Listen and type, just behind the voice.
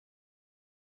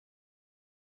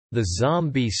The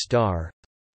Zombie Star,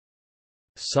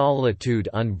 Solitude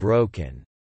Unbroken.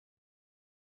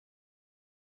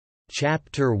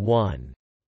 Chapter 1.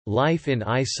 Life in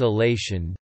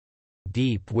Isolation.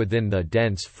 Deep within the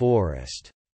dense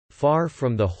forest, far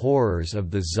from the horrors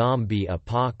of the zombie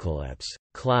apocalypse,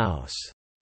 Klaus,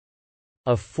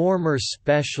 a former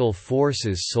Special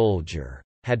Forces soldier,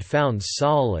 had found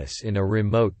solace in a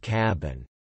remote cabin.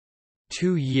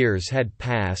 2 years had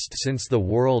passed since the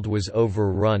world was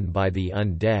overrun by the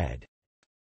undead,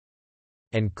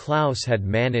 and Klaus had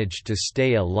managed to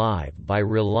stay alive by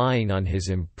relying on his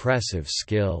impressive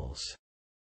skills,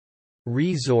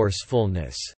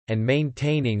 resourcefulness, and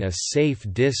maintaining a safe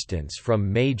distance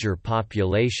from major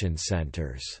population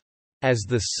centers. As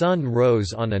the sun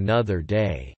rose on another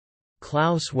day,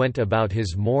 Klaus went about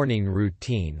his morning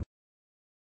routine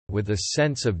with a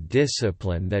sense of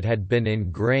discipline that had been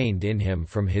ingrained in him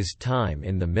from his time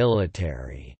in the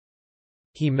military.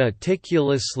 He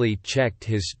meticulously checked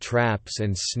his traps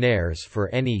and snares for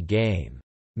any game,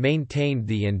 maintained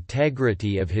the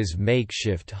integrity of his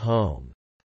makeshift home,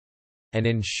 and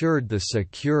ensured the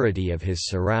security of his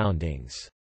surroundings.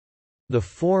 The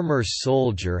former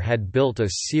soldier had built a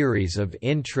series of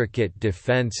intricate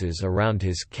defenses around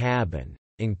his cabin,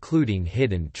 including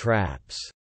hidden traps,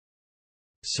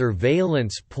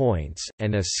 surveillance points,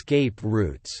 and escape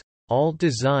routes, all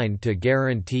designed to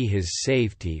guarantee his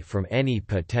safety from any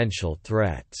potential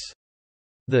threats.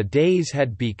 The days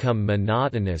had become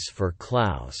monotonous for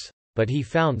Klaus, but he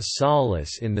found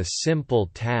solace in the simple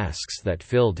tasks that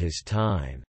filled his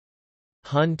time.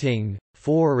 Hunting,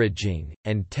 foraging,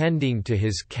 and tending to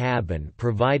his cabin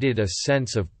provided a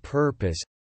sense of purpose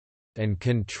and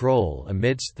control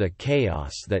amidst the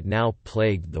chaos that now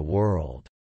plagued the world.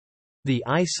 The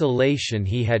isolation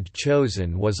he had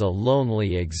chosen was a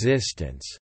lonely existence,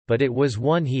 but it was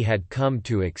one he had come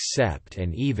to accept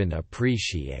and even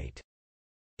appreciate.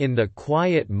 In the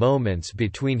quiet moments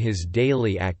between his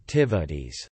daily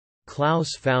activities,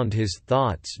 Klaus found his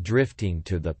thoughts drifting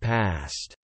to the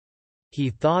past.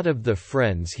 He thought of the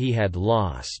friends he had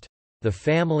lost, the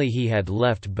family he had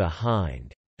left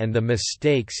behind, and the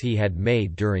mistakes he had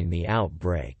made during the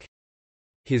outbreak.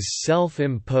 His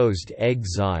self-imposed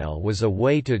exile was a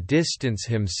way to distance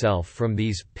himself from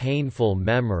these painful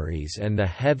memories and the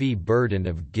heavy burden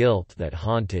of guilt that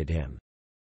haunted him.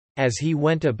 As he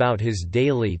went about his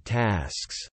daily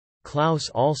tasks, Klaus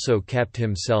also kept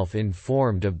himself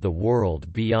informed of the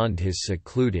world beyond his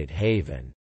secluded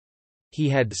haven. He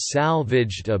had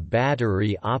salvaged a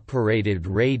battery-operated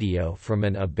radio from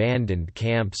an abandoned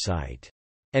campsite,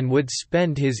 and would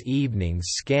spend his evenings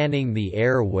scanning the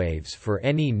airwaves for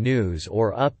any news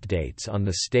or updates on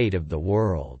the state of the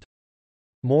world.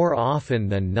 More often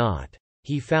than not,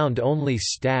 he found only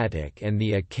static and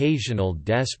the occasional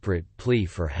desperate plea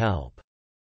for help.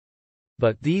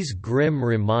 But these grim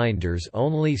reminders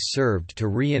only served to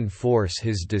reinforce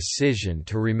his decision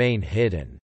to remain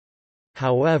hidden.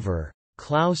 However,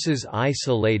 Klaus's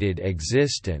isolated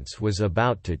existence was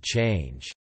about to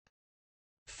change.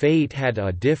 Fate had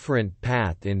a different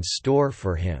path in store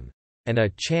for him, and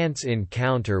a chance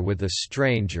encounter with a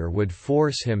stranger would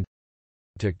force him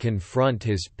to confront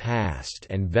his past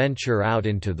and venture out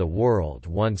into the world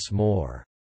once more.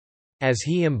 As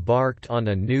he embarked on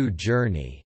a new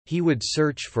journey, he would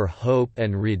search for hope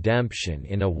and redemption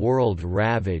in a world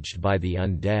ravaged by the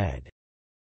undead.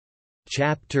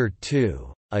 Chapter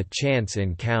 2: A Chance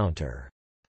Encounter.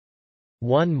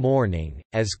 One morning,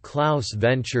 as Klaus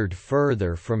ventured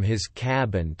further from his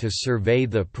cabin to survey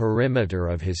the perimeter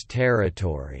of his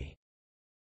territory,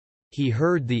 he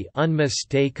heard the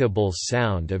unmistakable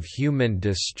sound of human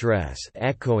distress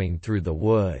echoing through the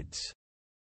woods.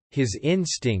 His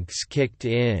instincts kicked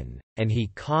in, and he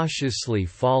cautiously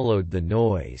followed the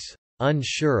noise,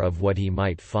 unsure of what he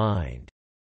might find.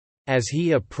 As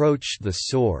he approached the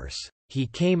source, he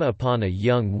came upon a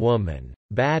young woman,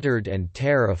 battered and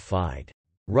terrified,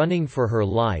 running for her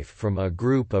life from a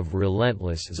group of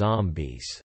relentless zombies.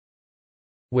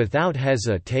 Without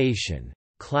hesitation,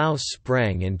 Klaus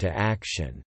sprang into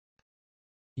action.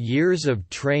 Years of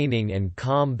training and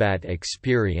combat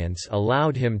experience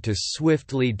allowed him to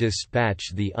swiftly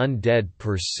dispatch the undead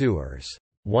pursuers,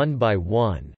 one by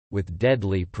one, with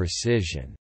deadly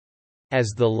precision.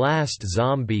 As the last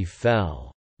zombie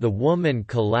fell, the woman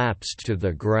collapsed to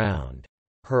the ground,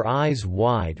 her eyes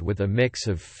wide with a mix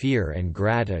of fear and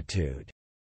gratitude.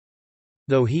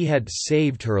 Though he had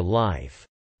saved her life,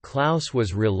 Klaus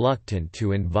was reluctant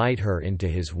to invite her into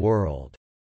his world.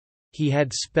 He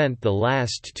had spent the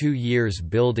last 2 years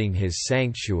building his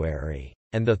sanctuary,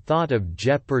 and the thought of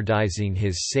jeopardizing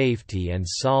his safety and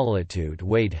solitude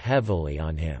weighed heavily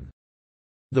on him.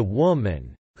 The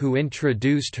woman, who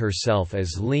introduced herself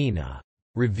as Lena,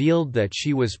 revealed that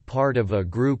she was part of a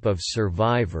group of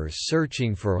survivors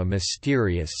searching for a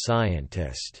mysterious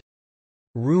scientist,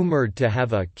 rumored to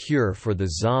have a cure for the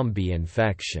zombie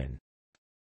infection.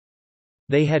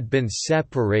 They had been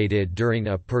separated during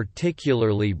a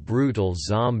particularly brutal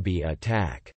zombie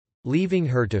attack, leaving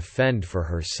her to fend for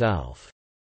herself.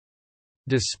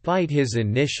 Despite his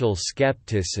initial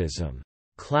skepticism,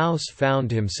 Klaus found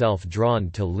himself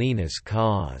drawn to Lena's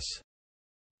cause.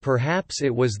 Perhaps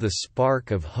it was the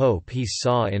spark of hope he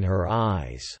saw in her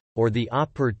eyes, or the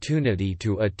opportunity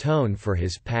to atone for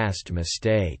his past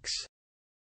mistakes.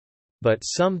 But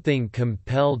something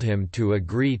compelled him to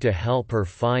agree to help her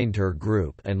find her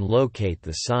group and locate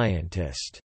the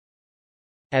scientist.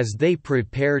 As they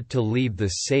prepared to leave the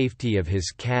safety of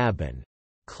his cabin,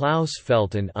 Klaus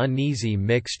felt an uneasy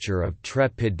mixture of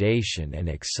trepidation and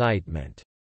excitement.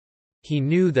 He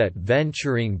knew that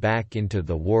venturing back into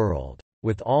the world,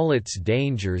 with all its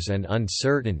dangers and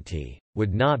uncertainty,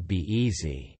 would not be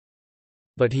easy.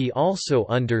 But he also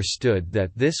understood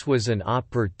that this was an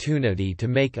opportunity to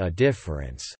make a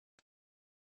difference,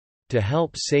 to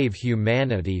help save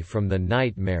humanity from the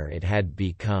nightmare it had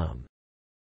become.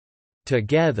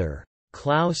 Together,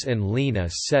 Klaus and Lena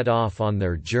set off on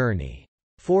their journey,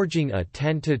 forging a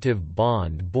tentative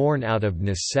bond born out of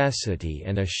necessity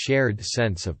and a shared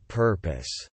sense of purpose.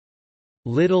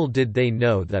 Little did they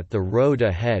know that the road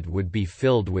ahead would be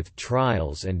filled with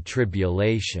trials and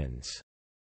tribulations,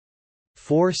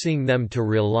 forcing them to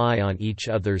rely on each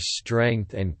other's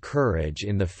strength and courage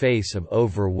in the face of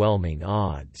overwhelming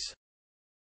odds.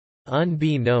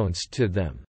 Unbeknownst to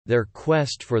them, their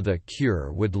quest for the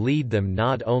cure would lead them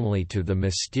not only to the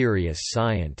mysterious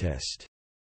scientist,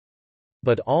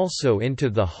 but also into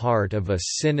the heart of a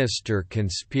sinister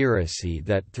conspiracy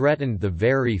that threatened the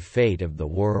very fate of the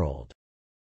world.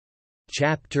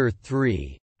 Chapter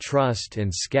 3: Trust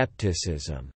and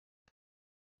Skepticism.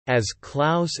 As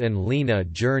Klaus and Lena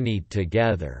journeyed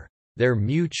together, their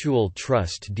mutual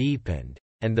trust deepened,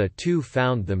 and the two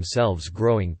found themselves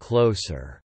growing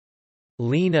closer.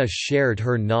 Lena shared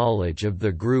her knowledge of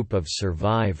the group of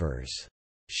survivors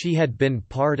she had been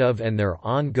part of and their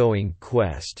ongoing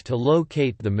quest to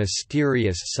locate the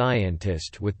mysterious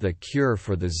scientist with the cure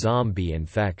for the zombie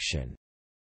infection.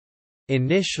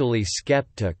 Initially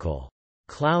skeptical,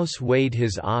 Klaus weighed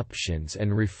his options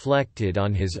and reflected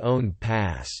on his own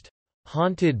past,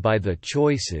 haunted by the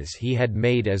choices he had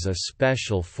made as a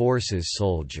Special Forces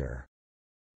soldier.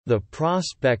 The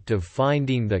prospect of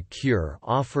finding the cure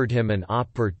offered him an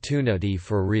opportunity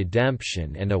for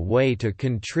redemption and a way to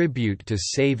contribute to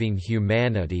saving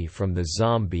humanity from the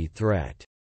zombie threat.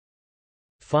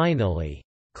 Finally,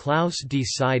 Klaus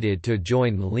decided to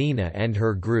join Lena and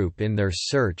her group in their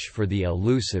search for the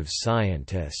elusive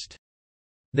scientist.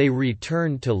 They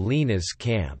returned to Lena's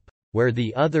camp, where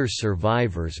the other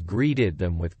survivors greeted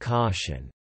them with caution.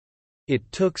 It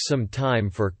took some time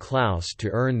for Klaus to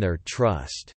earn their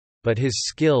trust, but his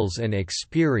skills and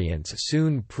experience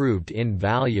soon proved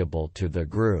invaluable to the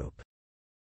group.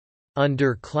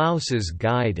 Under Klaus's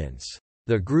guidance,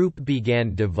 the group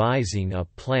began devising a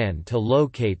plan to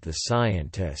locate the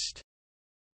scientist.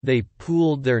 They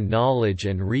pooled their knowledge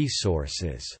and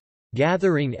resources,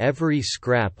 gathering every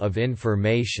scrap of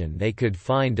information they could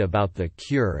find about the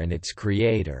cure and its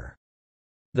creator.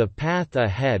 The path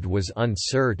ahead was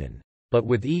uncertain, but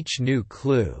with each new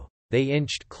clue, they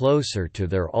inched closer to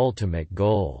their ultimate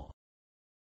goal.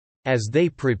 As they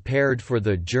prepared for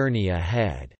the journey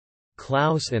ahead,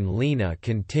 Klaus and Lena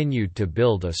continued to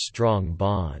build a strong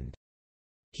bond.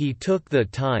 He took the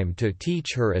time to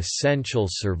teach her essential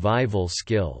survival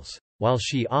skills, while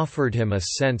she offered him a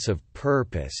sense of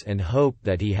purpose and hope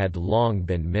that he had long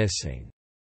been missing.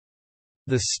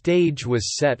 The stage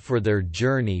was set for their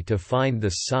journey to find the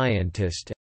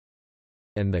scientist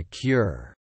and the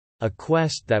cure, a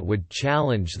quest that would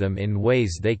challenge them in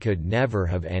ways they could never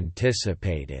have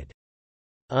anticipated.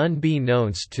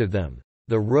 Unbeknownst to them,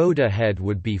 the road ahead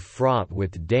would be fraught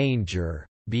with danger,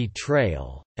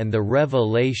 betrayal, and the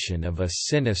revelation of a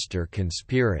sinister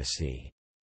conspiracy.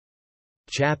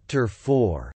 Chapter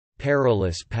 4: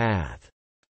 Perilous Path.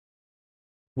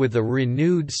 With a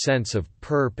renewed sense of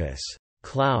purpose,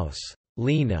 Klaus,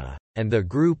 Lena, and the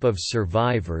group of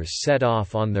survivors set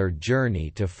off on their journey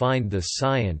to find the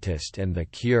scientist and the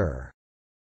cure.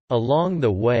 Along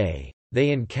the way,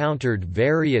 they encountered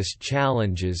various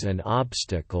challenges and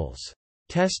obstacles,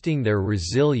 testing their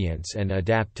resilience and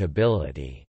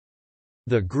adaptability.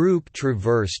 The group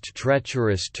traversed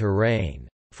treacherous terrain,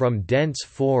 from dense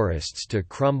forests to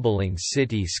crumbling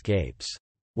cityscapes,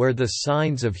 where the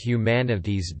signs of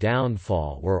humanity's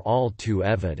downfall were all too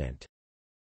evident.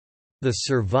 The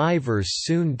survivors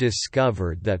soon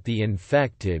discovered that the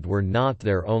infected were not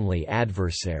their only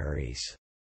adversaries.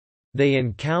 They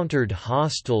encountered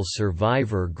hostile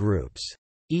survivor groups,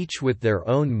 each with their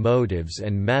own motives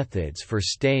and methods for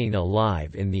staying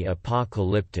alive in the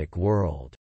apocalyptic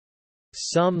world.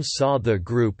 Some saw the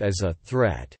group as a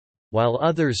threat, while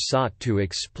others sought to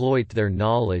exploit their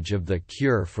knowledge of the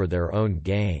cure for their own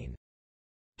gain.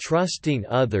 Trusting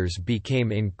others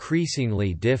became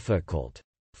increasingly difficult,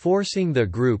 forcing the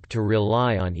group to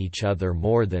rely on each other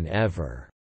more than ever.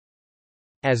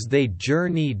 As they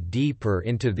journeyed deeper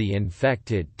into the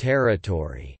infected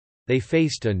territory, they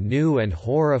faced a new and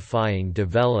horrifying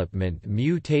development: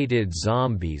 mutated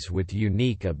zombies with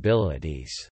unique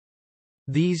abilities.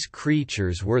 These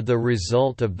creatures were the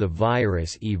result of the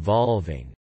virus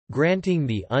evolving, granting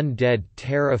the undead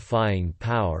terrifying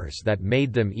powers that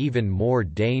made them even more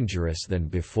dangerous than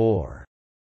before.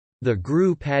 The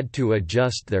group had to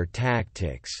adjust their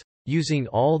tactics, using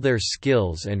all their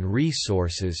skills and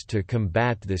resources to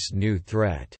combat this new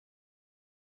threat.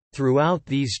 Throughout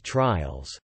these trials,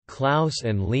 Klaus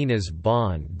and Lena's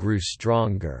bond grew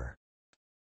stronger.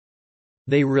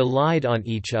 They relied on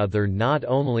each other not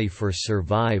only for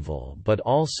survival but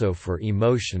also for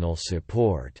emotional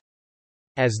support.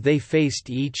 As they faced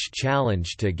each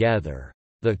challenge together,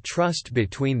 the trust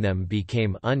between them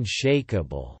became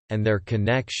unshakable, and their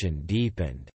connection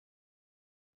deepened.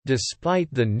 Despite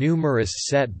the numerous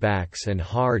setbacks and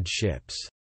hardships,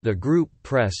 the group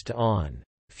pressed on,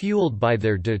 fueled by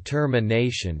their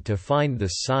determination to find the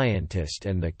scientist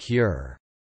and the cure.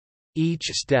 Each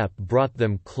step brought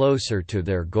them closer to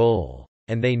their goal,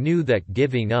 and they knew that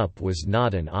giving up was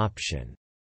not an option.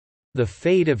 The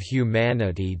fate of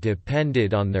humanity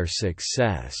depended on their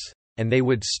success, and they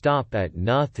would stop at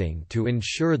nothing to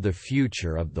ensure the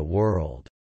future of the world.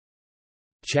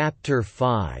 Chapter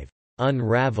 5: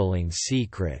 Unraveling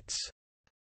Secrets.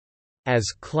 As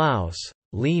Klaus,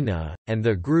 Lena, and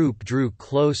the group drew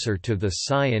closer to the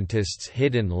scientist's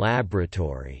hidden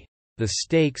laboratory, the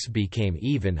stakes became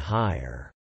even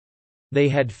higher. They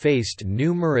had faced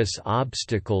numerous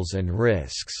obstacles and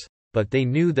risks, but they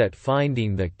knew that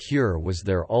finding the cure was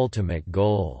their ultimate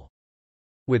goal.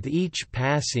 With each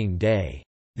passing day,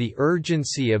 the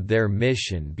urgency of their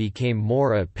mission became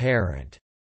more apparent,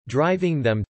 driving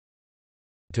them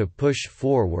to push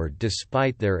forward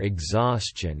despite their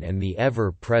exhaustion and the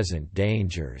ever-present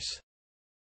dangers.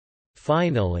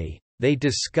 Finally, they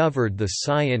discovered the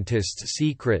scientist's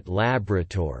secret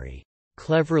laboratory,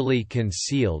 cleverly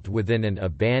concealed within an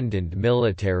abandoned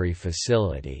military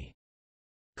facility.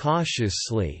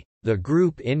 Cautiously, the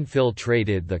group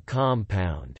infiltrated the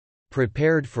compound,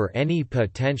 prepared for any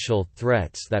potential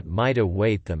threats that might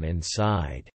await them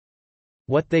inside.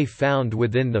 What they found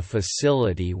within the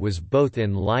facility was both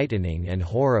enlightening and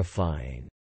horrifying.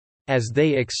 As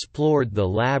they explored the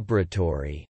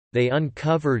laboratory, they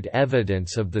uncovered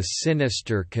evidence of the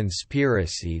sinister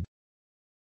conspiracy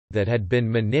that had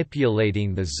been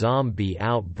manipulating the zombie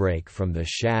outbreak from the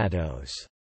shadows.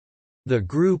 The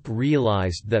group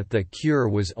realized that the cure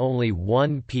was only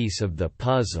one piece of the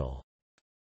puzzle,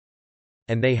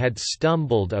 and they had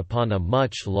stumbled upon a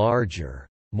much larger,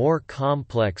 more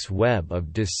complex web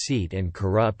of deceit and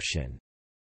corruption.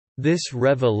 This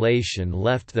revelation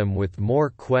left them with more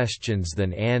questions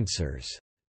than answers,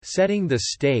 setting the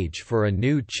stage for a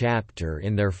new chapter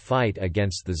in their fight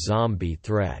against the zombie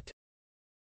threat.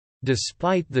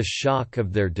 Despite the shock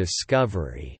of their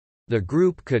discovery, the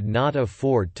group could not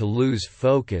afford to lose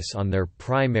focus on their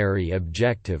primary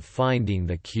objective: finding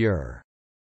the cure.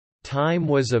 Time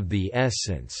was of the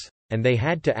essence, and they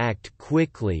had to act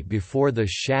quickly before the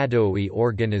shadowy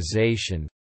organization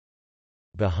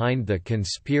behind the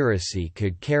conspiracy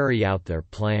could carry out their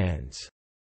plans.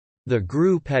 The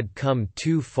group had come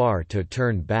too far to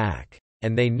turn back,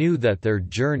 and they knew that their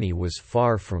journey was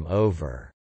far from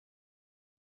over.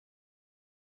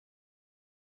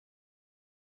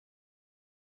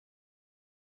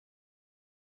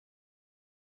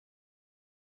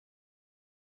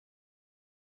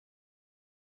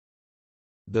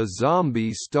 The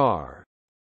Zombie Star.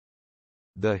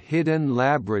 The Hidden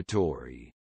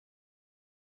Laboratory.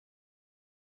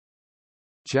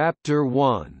 Chapter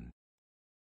 1.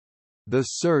 The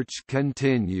search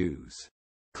continues.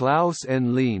 Klaus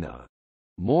and Lena,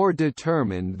 more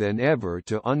determined than ever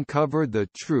to uncover the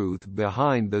truth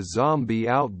behind the zombie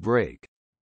outbreak,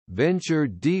 venture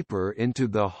deeper into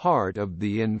the heart of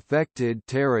the infected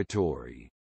territory.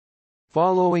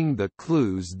 Following the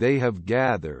clues they have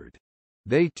gathered,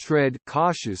 They tread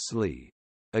cautiously,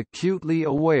 acutely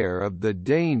aware of the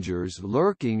dangers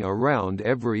lurking around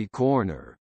every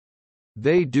corner.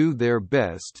 They do their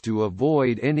best to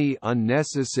avoid any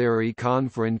unnecessary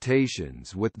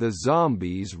confrontations with the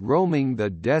zombies roaming the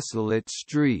desolate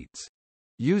streets,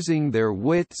 using their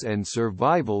wits and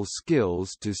survival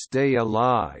skills to stay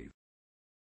alive.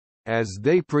 As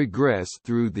they progress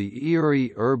through the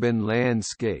eerie urban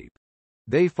landscape,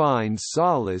 they find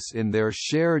solace in their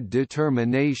shared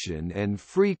determination and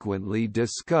frequently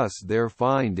discuss their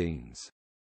findings.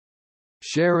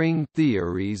 Sharing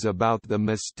theories about the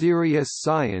mysterious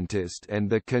scientist and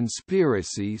the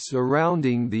conspiracy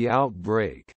surrounding the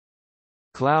outbreak.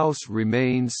 Klaus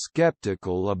remains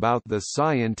skeptical about the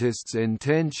scientist's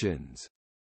intentions,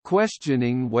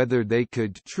 questioning whether they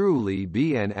could truly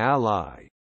be an ally.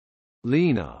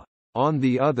 Lena, on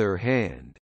the other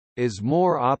hand, is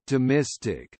more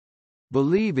optimistic,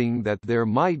 believing that there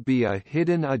might be a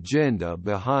hidden agenda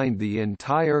behind the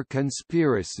entire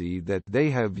conspiracy that they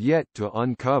have yet to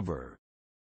uncover.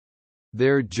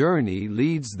 Their journey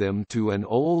leads them to an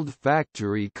old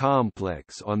factory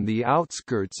complex on the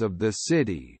outskirts of the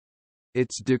city,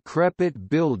 its decrepit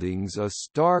buildings a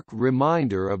stark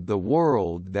reminder of the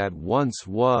world that once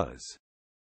was.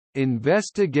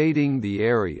 Investigating the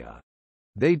area,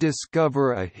 they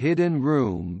discover a hidden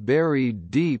room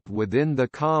buried deep within the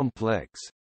complex,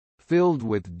 filled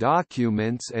with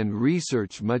documents and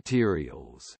research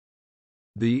materials.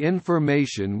 The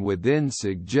information within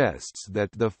suggests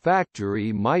that the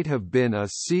factory might have been a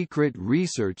secret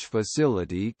research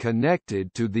facility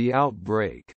connected to the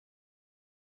outbreak,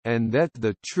 and that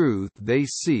the truth they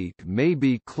seek may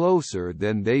be closer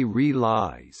than they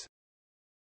realize.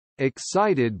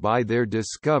 Excited by their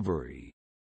discovery,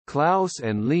 Klaus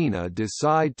and Lena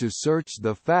decide to search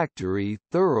the factory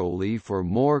thoroughly for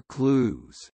more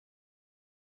clues.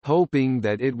 Hoping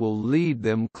that it will lead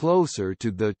them closer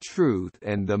to the truth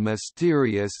and the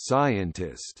mysterious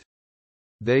scientist.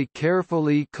 They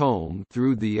carefully comb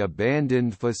through the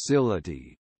abandoned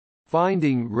facility,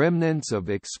 finding remnants of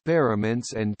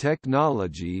experiments and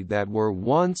technology that were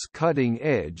once cutting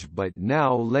edge but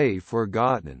now lay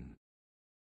forgotten.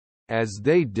 As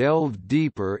they delve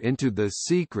deeper into the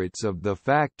secrets of the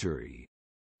factory,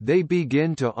 they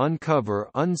begin to uncover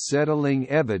unsettling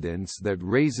evidence that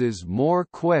raises more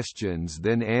questions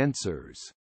than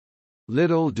answers.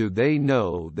 Little do they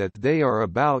know that they are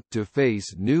about to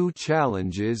face new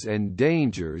challenges and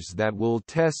dangers that will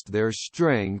test their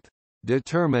strength,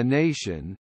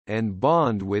 determination, and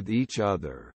bond with each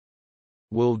other.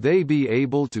 Will they be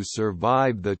able to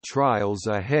survive the trials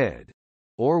ahead?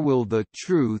 Or will the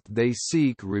truth they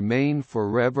seek remain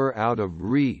forever out of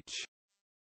reach?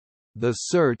 The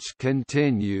search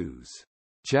continues.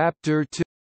 Chapter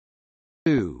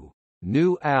 2.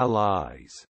 New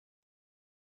Allies.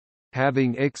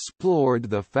 Having explored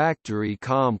the factory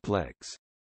complex,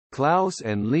 Klaus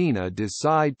and Lena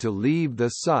decide to leave the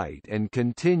site and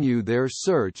continue their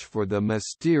search for the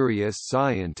mysterious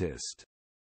scientist.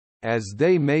 As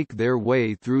they make their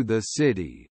way through the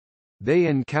city, they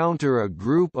encounter a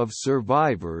group of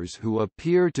survivors who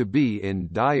appear to be in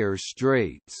dire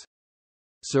straits.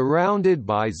 Surrounded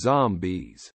by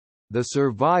zombies, the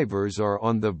survivors are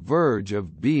on the verge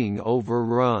of being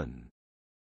overrun.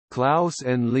 Klaus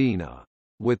and Lena,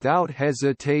 without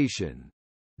hesitation,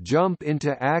 jump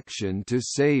into action to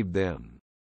save them.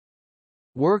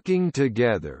 Working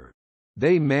together,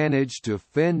 they manage to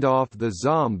fend off the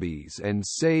zombies and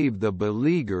save the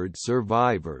beleaguered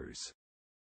survivors.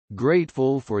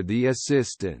 Grateful for the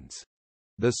assistance,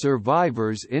 the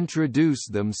survivors introduce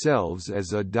themselves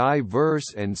as a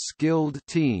diverse and skilled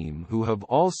team who have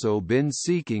also been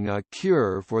seeking a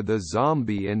cure for the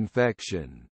zombie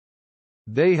infection.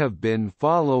 They have been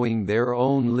following their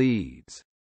own leads,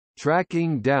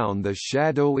 tracking down the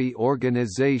shadowy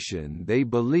organization they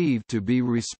believe to be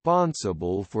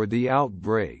responsible for the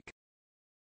outbreak.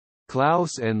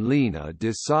 Klaus and Lena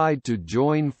decide to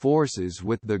join forces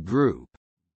with the group,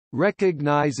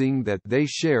 recognizing that they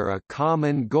share a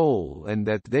common goal and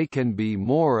that they can be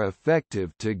more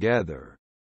effective together.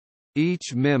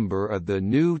 Each member of the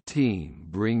new team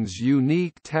brings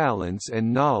unique talents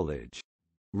and knowledge,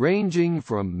 ranging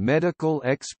from medical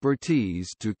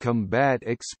expertise to combat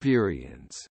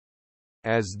experience.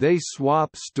 As they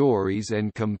swap stories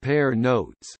and compare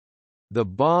notes, the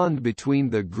bond between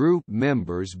the group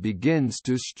members begins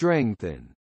to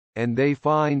strengthen, and they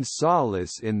find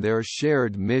solace in their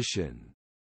shared mission.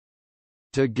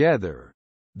 Together,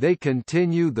 they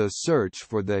continue the search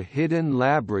for the hidden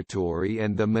laboratory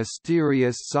and the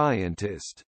mysterious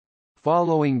scientist,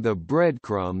 following the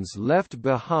breadcrumbs left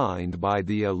behind by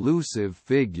the elusive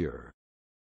figure.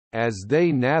 As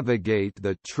they navigate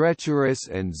the treacherous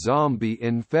and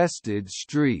zombie-infested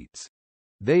streets,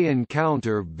 they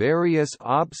encounter various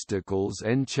obstacles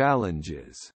and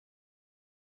challenges,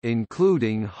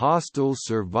 including hostile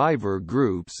survivor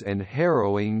groups and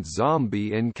harrowing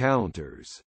zombie encounters.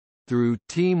 Through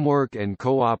teamwork and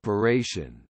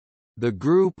cooperation, the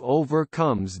group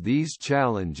overcomes these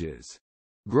challenges,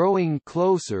 growing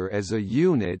closer as a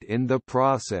unit in the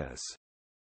process.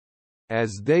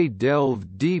 As they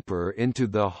delve deeper into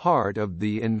the heart of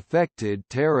the infected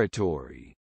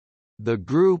territory, the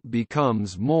group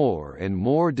becomes more and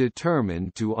more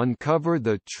determined to uncover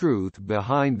the truth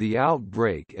behind the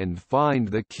outbreak and find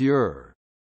the cure.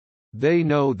 They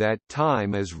know that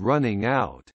time is running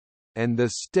out, and the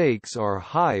stakes are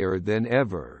higher than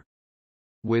ever.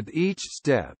 With each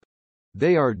step,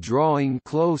 they are drawing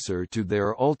closer to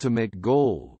their ultimate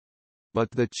goal, but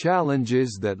the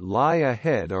challenges that lie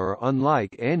ahead are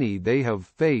unlike any they have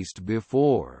faced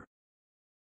before.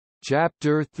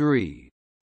 Chapter 3: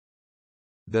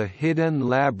 The Hidden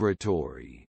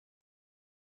Laboratory.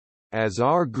 As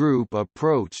our group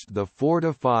approached the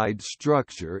fortified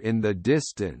structure in the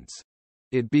distance,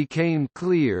 it became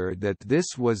clear that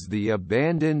this was the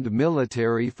abandoned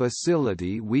military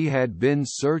facility we had been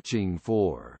searching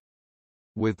for.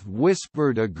 With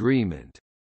whispered agreement,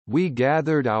 we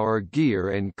gathered our gear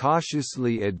and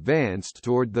cautiously advanced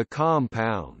toward the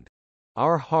compound,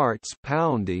 our hearts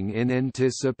pounding in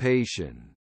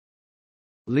anticipation.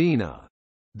 Lena,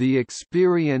 the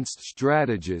experienced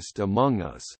strategist among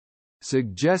us,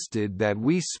 suggested that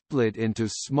we split into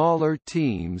smaller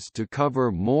teams to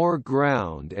cover more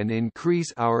ground and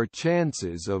increase our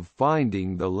chances of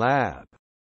finding the lab.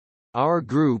 Our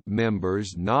group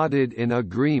members nodded in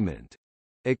agreement,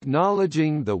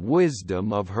 acknowledging the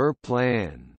wisdom of her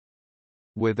plan.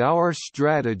 With our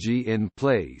strategy in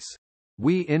place,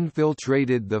 we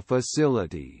infiltrated the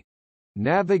facility,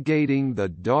 navigating the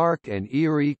dark and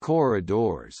eerie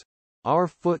corridors, our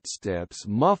footsteps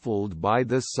muffled by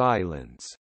the silence.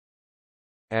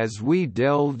 As we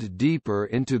delved deeper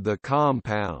into the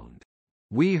compound,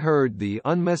 we heard the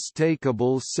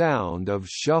unmistakable sound of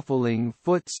shuffling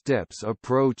footsteps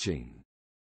approaching.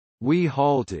 We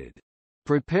halted,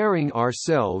 preparing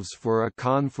ourselves for a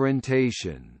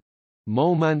confrontation.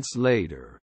 Moments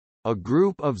later, a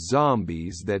group of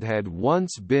zombies that had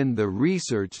once been the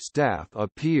research staff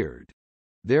appeared,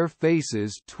 their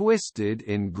faces twisted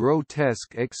in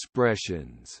grotesque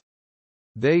expressions.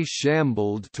 They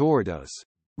shambled toward us,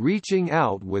 reaching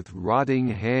out with rotting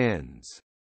hands.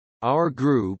 Our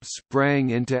group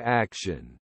sprang into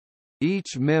action,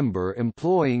 each member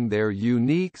employing their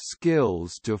unique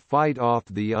skills to fight off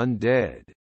the undead.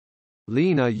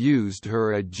 Lena used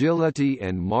her agility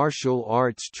and martial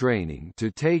arts training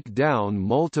to take down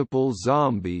multiple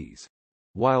zombies,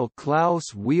 while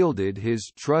Klaus wielded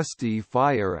his trusty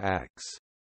fire axe.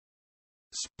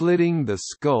 Splitting the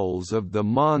skulls of the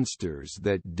monsters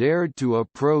that dared to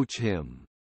approach him,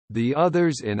 the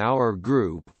others in our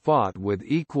group fought with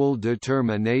equal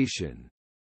determination,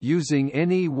 using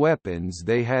any weapons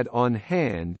they had on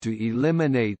hand to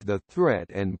eliminate the threat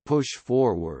and push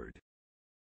forward.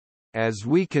 As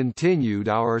we continued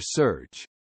our search,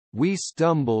 we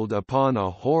stumbled upon a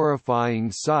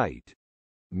horrifying sight: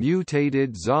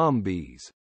 mutated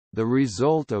zombies, the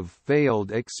result of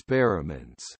failed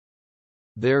experiments.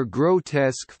 Their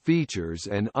grotesque features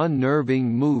and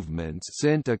unnerving movements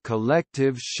sent a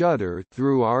collective shudder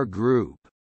through our group.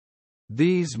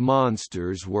 These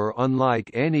monsters were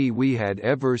unlike any we had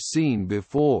ever seen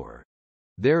before,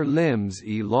 their limbs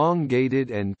elongated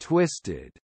and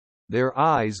twisted, their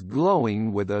eyes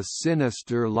glowing with a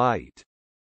sinister light.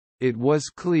 It was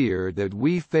clear that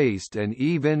we faced an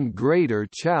even greater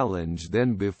challenge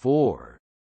than before.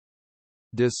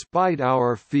 Despite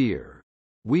our fear,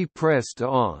 we pressed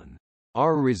on,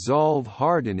 our resolve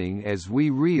hardening as we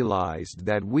realized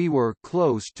that we were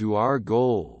close to our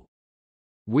goal.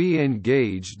 We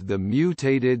engaged the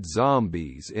mutated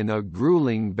zombies in a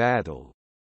grueling battle,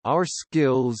 our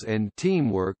skills and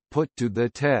teamwork put to the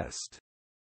test.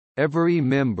 Every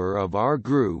member of our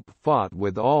group fought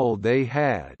with all they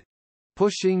had,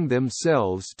 pushing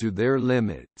themselves to their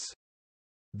limits.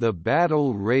 The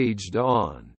battle raged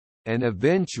on, and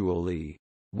eventually,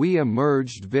 we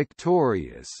emerged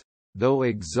victorious, though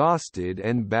exhausted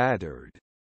and battered.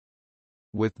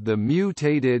 With the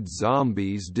mutated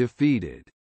zombies defeated,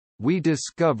 we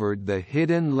discovered the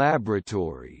hidden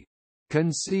laboratory,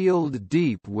 concealed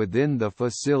deep within the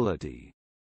facility.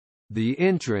 The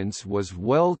entrance was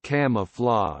well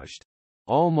camouflaged,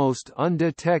 almost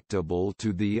undetectable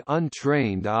to the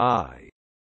untrained eye.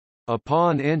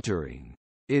 Upon entering,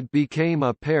 it became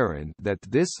apparent that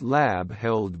this lab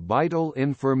held vital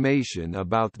information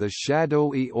about the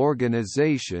shadowy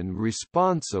organization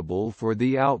responsible for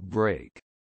the outbreak.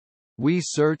 We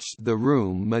searched the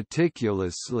room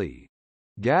meticulously,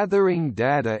 gathering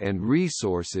data and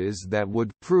resources that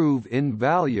would prove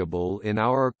invaluable in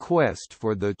our quest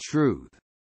for the truth.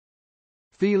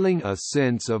 Feeling a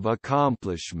sense of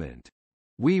accomplishment,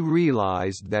 we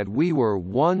realized that we were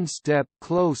one step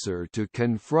closer to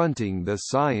confronting the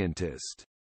scientist.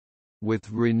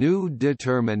 With renewed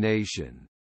determination,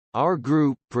 our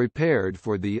group prepared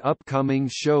for the upcoming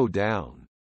showdown,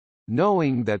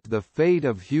 knowing that the fate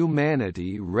of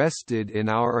humanity rested in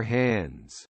our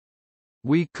hands.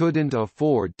 We couldn't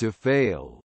afford to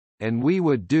fail, and we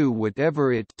would do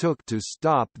whatever it took to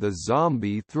stop the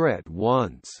zombie threat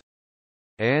once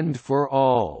and for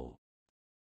all.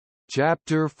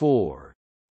 Chapter 4.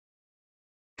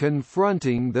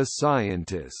 Confronting the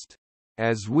scientist.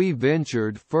 As we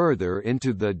ventured further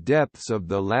into the depths of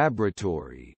the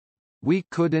laboratory, we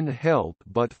couldn't help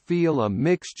but feel a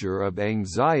mixture of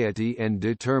anxiety and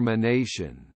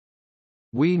determination.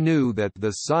 We knew that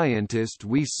the scientist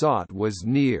we sought was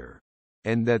near,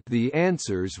 and that the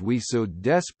answers we so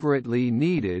desperately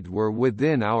needed were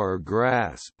within our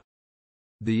grasp.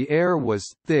 The air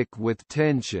was thick with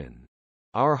tension,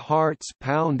 our hearts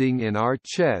pounding in our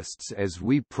chests as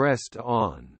we pressed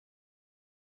on.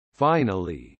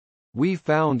 Finally, we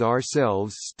found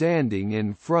ourselves standing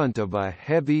in front of a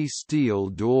heavy steel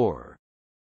door.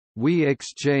 We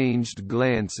exchanged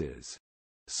glances,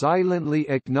 silently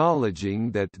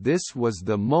acknowledging that this was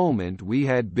the moment we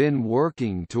had been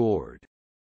working toward.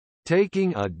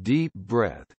 Taking a deep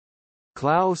breath,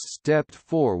 Klaus stepped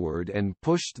forward and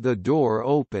pushed the door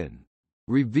open,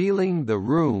 revealing the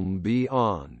room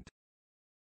beyond.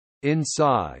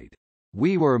 Inside,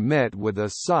 we were met with a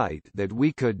sight that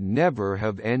we could never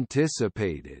have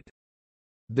anticipated.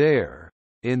 There,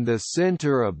 in the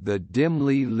center of the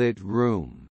dimly lit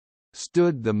room,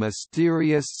 stood the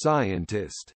mysterious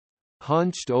scientist,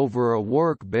 hunched over a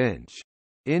workbench,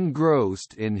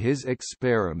 engrossed in his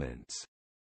experiments.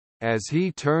 As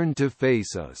he turned to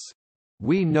face us,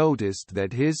 we noticed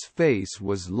that his face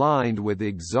was lined with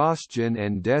exhaustion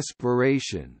and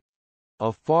desperation,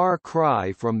 a far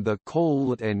cry from the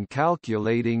cold and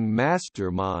calculating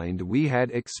mastermind we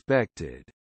had expected.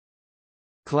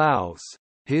 Klaus,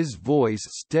 his voice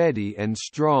steady and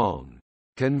strong,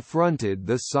 confronted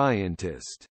the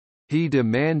scientist. He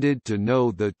demanded to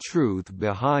know the truth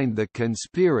behind the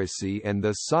conspiracy and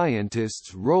the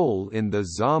scientist's role in the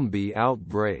zombie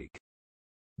outbreak.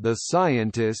 The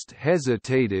scientist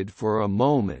hesitated for a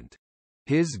moment,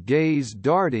 his gaze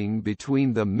darting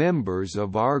between the members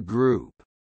of our group.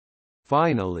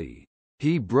 Finally,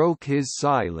 he broke his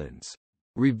silence,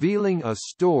 revealing a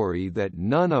story that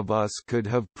none of us could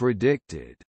have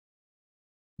predicted.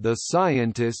 The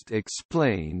scientist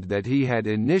explained that he had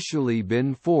initially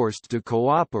been forced to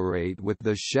cooperate with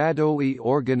the shadowy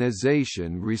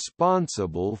organization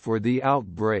responsible for the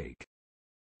outbreak.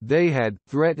 They had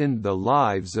threatened the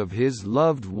lives of his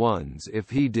loved ones if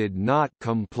he did not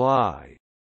comply.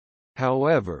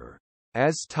 However,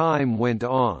 as time went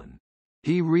on,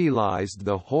 he realized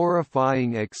the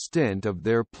horrifying extent of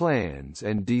their plans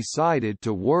and decided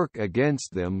to work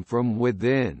against them from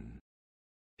within.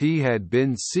 He had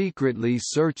been secretly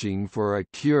searching for a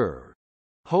cure,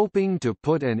 hoping to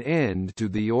put an end to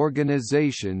the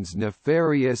organization's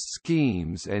nefarious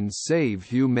schemes and save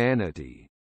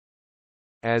humanity.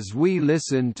 As we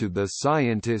listened to the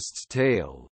scientist's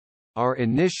tale, our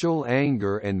initial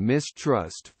anger and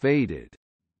mistrust faded,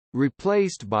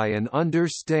 replaced by an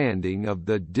understanding of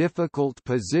the difficult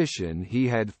position he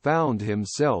had found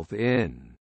himself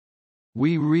in.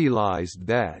 We realized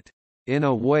that, in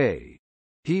a way,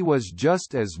 he was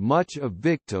just as much a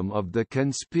victim of the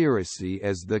conspiracy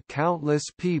as the countless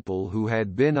people who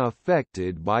had been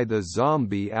affected by the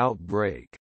zombie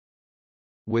outbreak.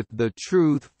 With the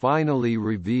truth finally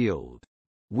revealed,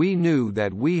 we knew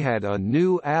that we had a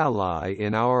new ally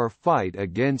in our fight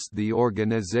against the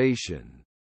organization.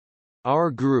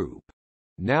 Our group,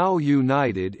 now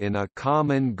united in a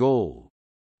common goal,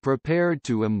 prepared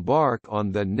to embark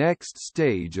on the next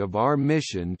stage of our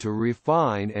mission to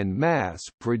refine and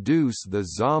mass-produce the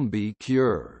zombie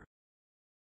cure.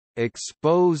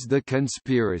 Expose the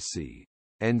conspiracy,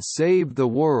 and save the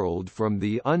world from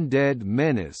the undead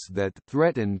menace that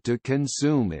threatened to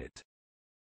consume it.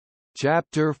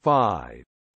 Chapter 5.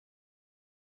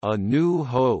 A New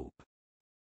Hope.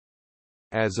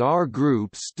 As our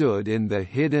group stood in the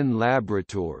hidden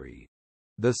laboratory,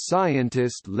 the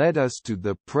scientist led us to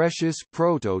the precious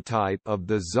prototype of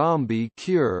the zombie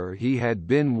cure he had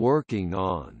been working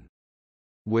on.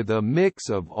 With a mix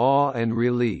of awe and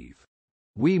relief,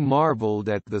 we marveled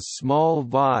at the small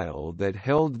vial that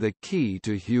held the key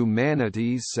to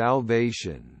humanity's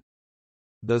salvation.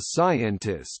 The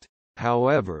scientist,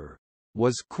 however,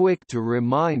 was quick to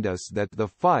remind us that the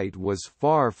fight was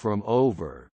far from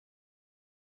over.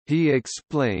 He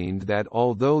explained that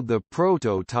although the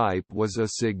prototype was a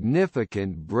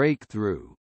significant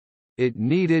breakthrough, it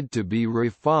needed to be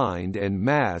refined and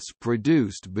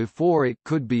mass-produced before it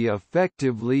could be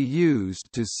effectively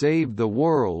used to save the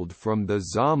world from the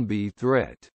zombie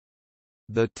threat.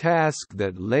 The task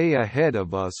that lay ahead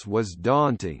of us was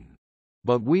daunting,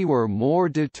 but we were more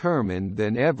determined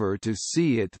than ever to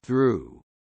see it through.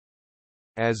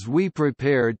 As we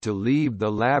prepared to leave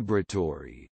the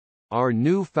laboratory, our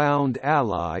newfound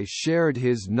ally shared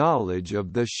his knowledge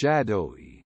of the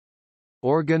shadowy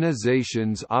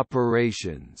organization's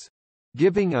operations,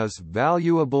 giving us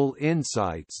valuable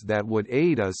insights that would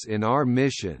aid us in our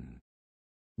mission.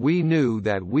 We knew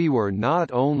that we were not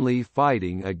only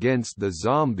fighting against the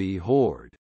zombie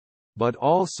horde, but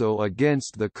also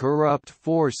against the corrupt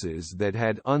forces that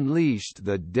had unleashed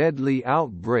the deadly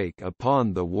outbreak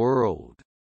upon the world.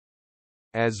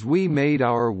 As we made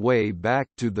our way back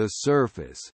to the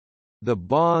surface, the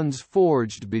bonds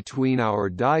forged between our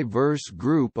diverse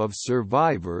group of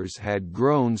survivors had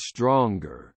grown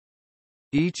stronger.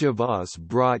 Each of us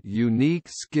brought unique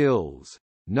skills,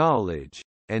 knowledge,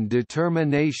 and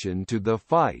determination to the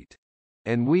fight,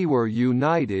 and we were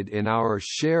united in our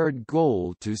shared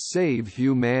goal to save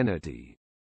humanity.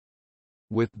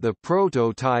 With the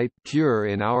prototype cure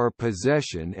in our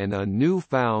possession and a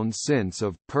newfound sense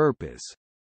of purpose,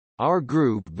 our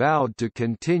group vowed to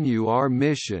continue our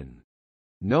mission,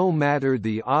 no matter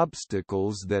the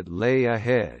obstacles that lay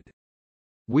ahead.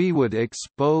 We would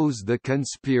expose the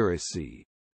conspiracy,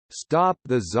 stop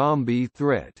the zombie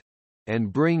threat,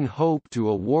 and bring hope to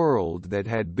a world that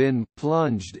had been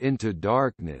plunged into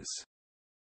darkness.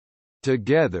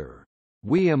 Together,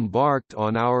 we embarked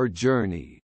on our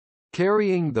journey,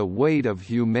 carrying the weight of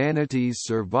humanity's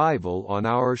survival on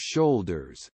our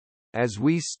shoulders, as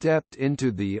we stepped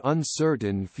into the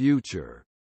uncertain future.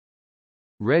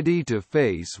 Ready to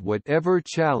face whatever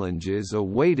challenges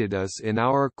awaited us in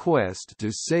our quest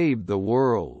to save the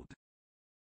world.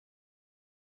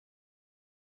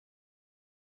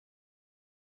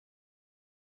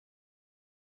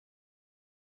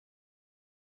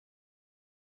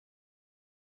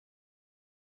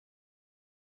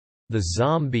 The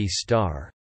Zombie Star.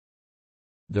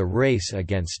 The Race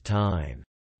Against Time.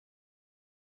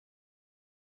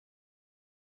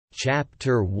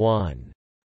 Chapter 1.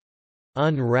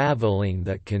 Unraveling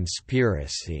the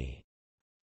Conspiracy.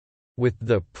 With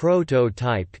the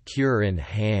prototype cure in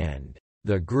hand,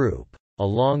 the group,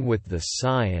 along with the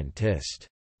scientist,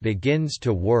 begins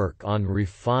to work on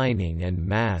refining and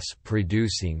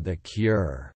mass-producing the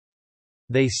cure.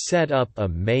 They set up a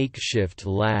makeshift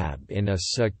lab in a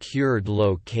secured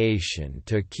location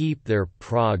to keep their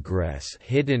progress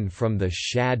hidden from the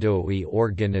shadowy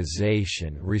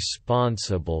organization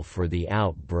responsible for the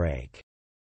outbreak.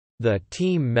 The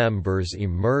team members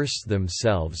immerse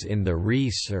themselves in the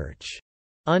research,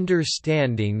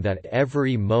 understanding that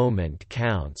every moment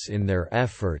counts in their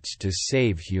efforts to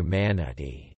save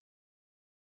humanity.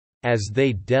 As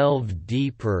they delve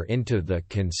deeper into the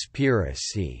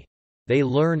conspiracy, they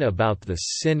learn about the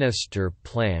sinister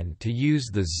plan to use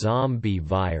the zombie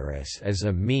virus as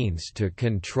a means to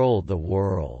control the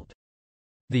world.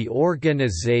 The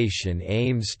organization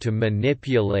aims to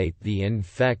manipulate the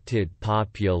infected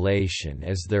population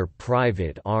as their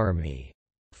private army,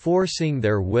 forcing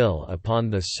their will upon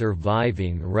the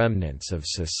surviving remnants of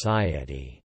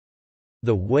society.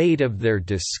 The weight of their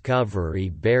discovery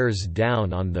bears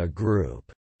down on the group,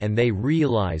 and they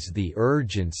realize the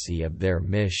urgency of their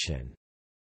mission.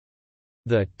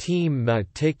 The team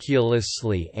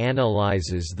meticulously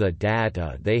analyzes the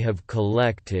data they have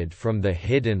collected from the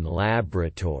hidden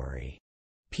laboratory,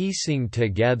 piecing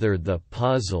together the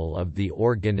puzzle of the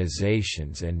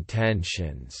organization's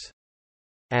intentions.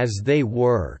 As they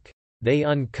work, they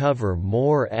uncover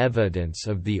more evidence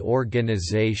of the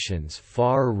organization's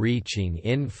far-reaching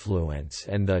influence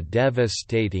and the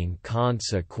devastating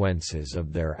consequences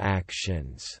of their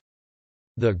actions.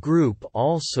 The group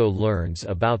also learns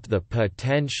about the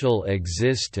potential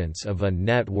existence of a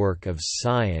network of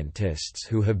scientists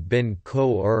who have been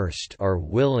coerced or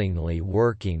willingly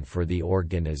working for the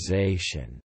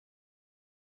organization.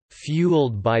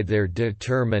 fueled by their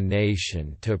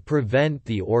determination to prevent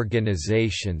the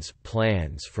organization's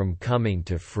plans from coming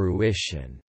to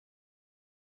fruition.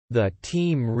 The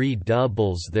team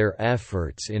redoubles their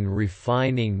efforts in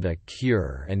refining the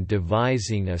cure and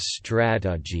devising a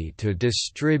strategy to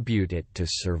distribute it to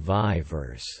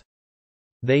survivors.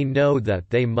 They know that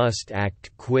they must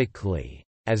act quickly,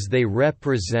 as they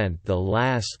represent the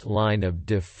last line of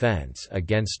defense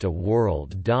against a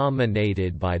world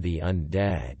dominated by the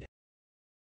undead.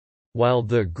 While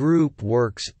the group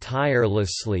works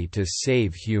tirelessly to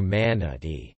save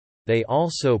humanity, they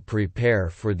also prepare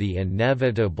for the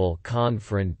inevitable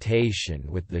confrontation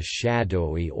with the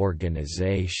shadowy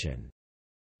organization.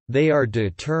 They are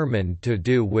determined to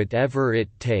do whatever it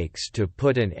takes to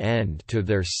put an end to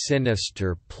their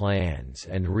sinister plans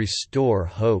and restore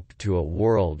hope to a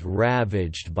world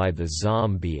ravaged by the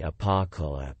zombie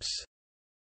apocalypse.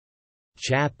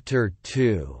 Chapter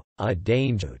 2: A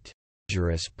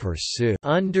Dangerous Pursuit.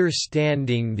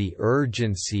 Understanding the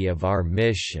urgency of our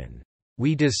mission,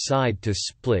 we decide to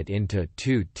split into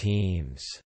two teams.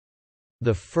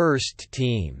 The first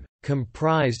team,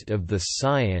 comprised of the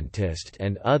scientist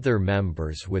and other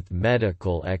members with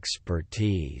medical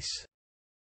expertise,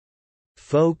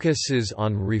 focuses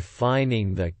on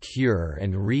refining the cure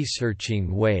and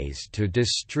researching ways to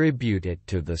distribute it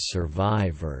to the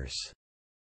survivors.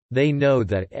 They know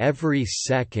that every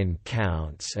second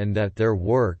counts and that their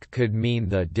work could mean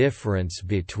the difference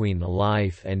between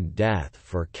life and death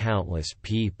for countless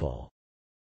people.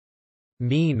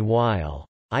 Meanwhile,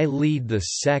 I lead the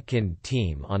second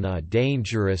team on a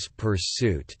dangerous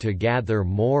pursuit to gather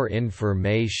more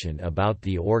information about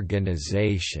the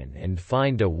organization and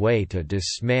find a way to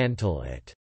dismantle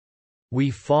it.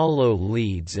 We follow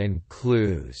leads and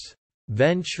clues,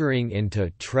 venturing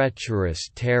into treacherous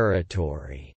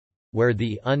territory, where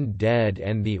the undead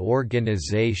and the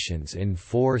organization's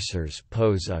enforcers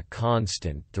pose a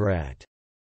constant threat.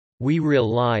 We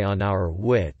rely on our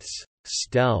wits,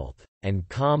 stealth, and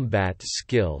combat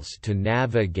skills to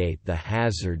navigate the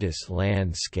hazardous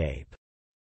landscape.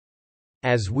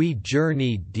 As we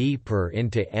journey deeper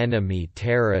into enemy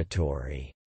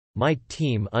territory, my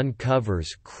team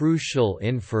uncovers crucial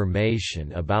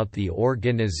information about the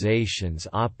organization's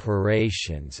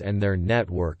operations and their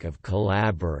network of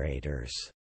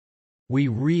collaborators. We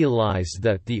realize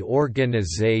that the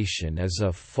organization is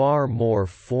a far more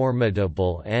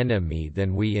formidable enemy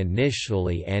than we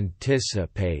initially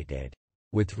anticipated,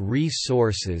 with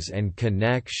resources and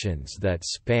connections that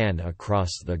span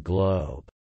across the globe.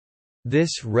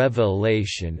 This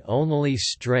revelation only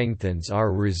strengthens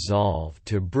our resolve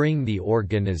to bring the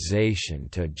organization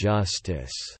to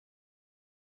justice.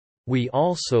 We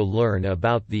also learn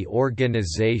about the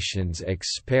organization's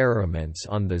experiments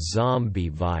on the zombie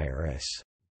virus,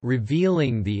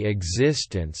 revealing the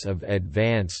existence of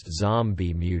advanced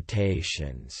zombie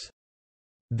mutations.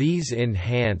 These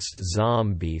enhanced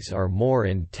zombies are more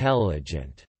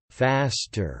intelligent,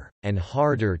 faster, and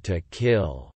harder to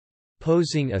kill,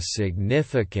 posing a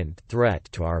significant threat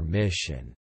to our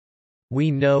mission. We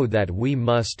know that we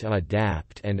must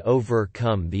adapt and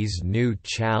overcome these new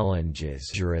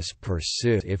challenges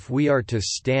if we are to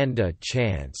stand a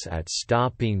chance at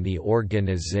stopping the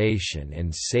organization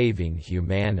and saving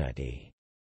humanity.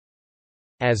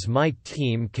 As my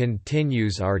team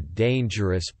continues our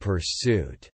dangerous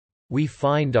pursuit, we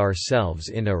find ourselves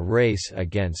in a race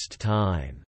against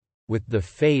time, with the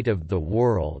fate of the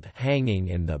world hanging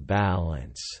in the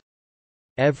balance.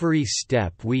 Every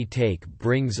step we take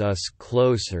brings us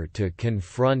closer to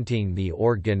confronting the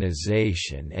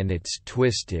organization and its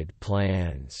twisted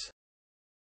plans.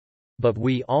 But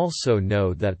we also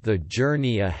know that the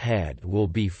journey ahead will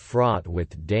be fraught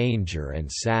with danger and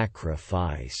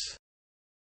sacrifice.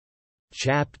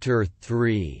 Chapter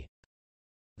 3: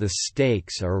 The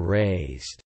Stakes Are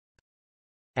Raised.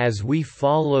 As we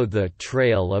follow the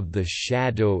trail of the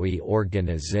shadowy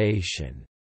organization,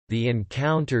 the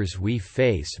encounters we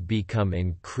face become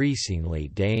increasingly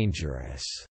dangerous.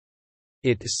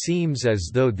 It seems as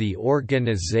though the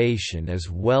organization is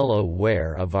well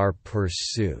aware of our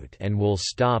pursuit and will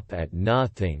stop at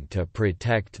nothing to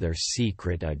protect their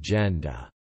secret agenda.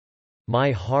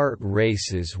 My heart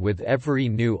races with every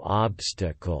new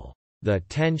obstacle, the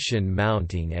tension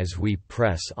mounting as we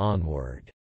press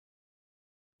onward.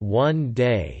 One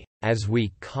day, as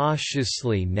we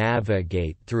cautiously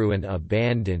navigate through an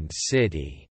abandoned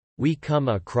city, we come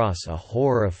across a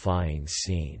horrifying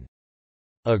scene.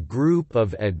 A group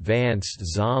of advanced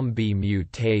zombie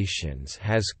mutations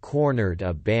has cornered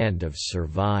a band of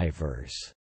survivors.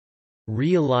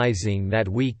 Realizing that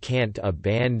we can't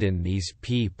abandon these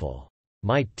people,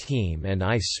 my team and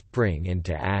I spring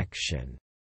into action.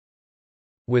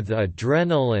 With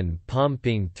adrenaline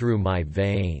pumping through my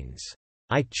veins,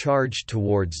 I charge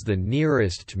towards the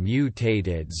nearest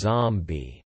mutated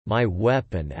zombie, my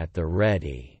weapon at the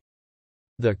ready.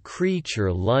 The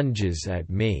creature lunges at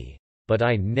me, but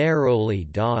I narrowly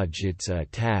dodge its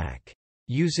attack,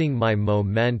 using my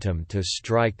momentum to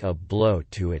strike a blow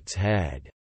to its head.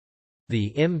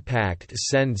 The impact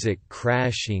sends it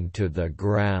crashing to the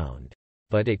ground,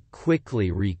 but it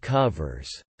quickly recovers,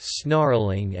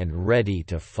 snarling and ready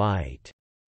to fight.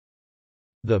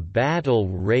 The battle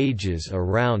rages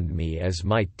around me as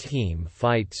my team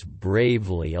fights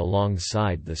bravely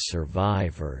alongside the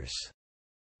survivors.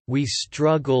 We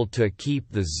struggle to keep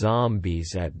the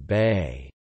zombies at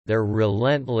bay, their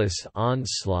relentless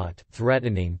onslaught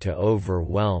threatening to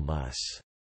overwhelm us.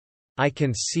 I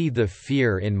can see the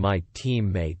fear in my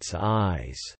teammates'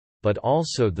 eyes, but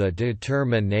also the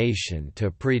determination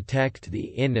to protect the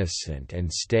innocent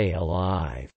and stay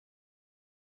alive.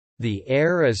 The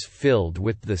air is filled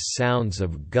with the sounds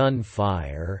of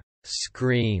gunfire,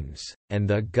 screams, and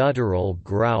the guttural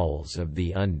growls of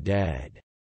the undead.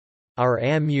 Our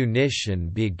ammunition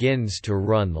begins to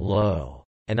run low,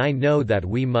 and I know that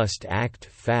we must act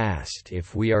fast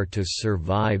if we are to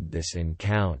survive this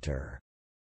encounter.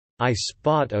 I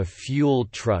spot a fuel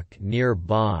truck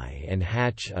nearby and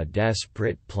hatch a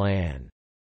desperate plan.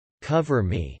 "Cover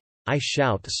me," I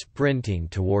shout, sprinting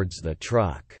towards the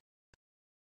truck.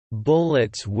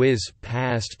 Bullets whiz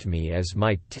past me as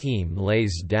my team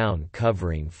lays down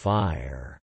covering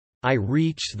fire. I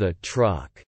reach the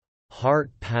truck,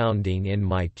 heart pounding in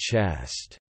my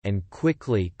chest, and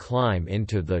quickly climb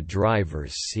into the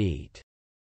driver's seat.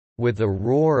 With a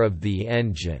roar of the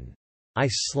engine, I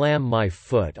slam my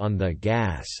foot on the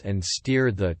gas and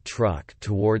steer the truck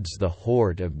towards the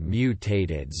horde of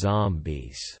mutated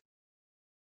zombies.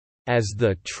 As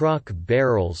the truck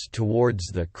barrels towards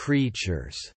the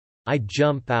creatures, I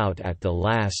jump out at the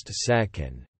last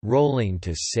second, rolling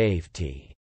to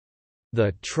safety.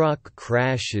 The truck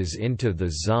crashes into the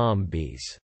zombies,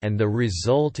 and the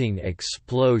resulting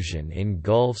explosion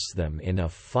engulfs them in a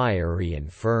fiery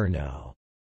inferno.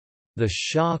 The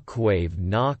shockwave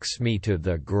knocks me to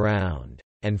the ground,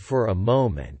 and for a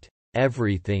moment,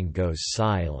 everything goes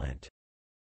silent.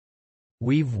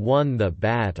 We've won the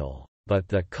battle, but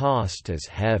the cost is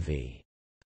heavy.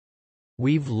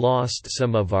 We've lost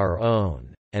some of our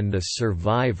own, and the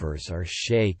survivors are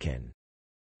shaken.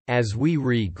 As we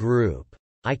regroup,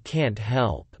 I can't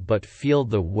help but feel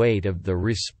the weight of the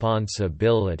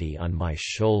responsibility on my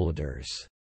shoulders.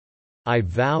 I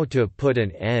vow to put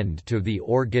an end to the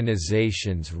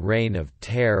organization's reign of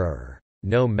terror,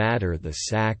 no matter the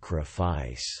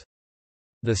sacrifice.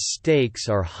 The stakes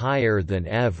are higher than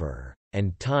ever,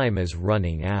 and time is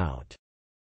running out.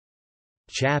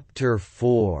 Chapter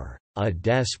 4: A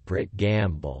Desperate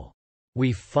Gamble.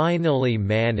 We finally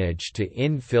manage to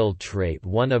infiltrate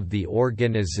one of the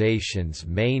organization's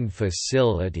main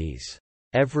facilities,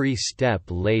 every step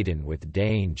laden with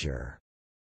danger.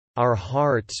 Our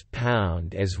hearts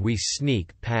pound as we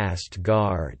sneak past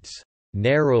guards,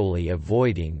 narrowly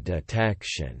avoiding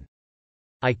detection.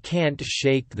 I can't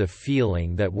shake the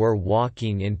feeling that we're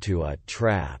walking into a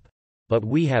trap, but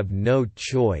we have no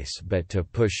choice but to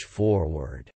push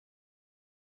forward.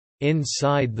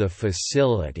 Inside the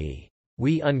facility,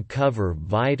 we uncover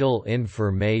vital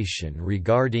information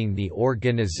regarding the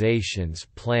organization's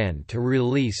plan to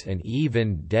release an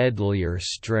even deadlier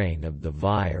strain of the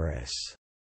virus.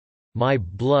 My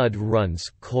blood runs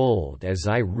cold as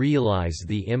I realize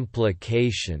the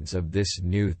implications of this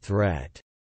new threat.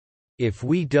 If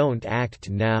we don't act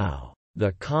now,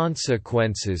 the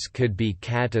consequences could be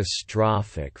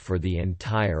catastrophic for the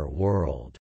entire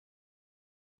world.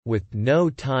 With no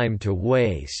time to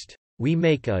waste, we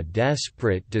make a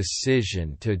desperate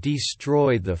decision to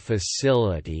destroy the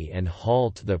facility and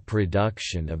halt the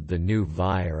production of the new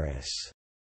virus.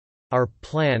 Our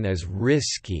plan is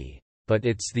risky, but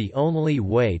it's the only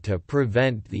way to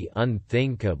prevent the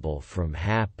unthinkable from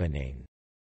happening.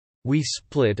 We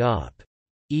split up,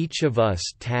 each of us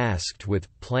tasked with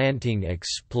planting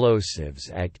explosives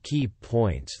at key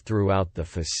points throughout the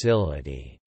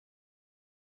facility.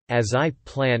 As I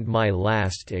plant my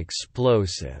last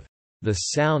explosive, the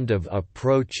sound of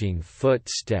approaching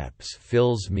footsteps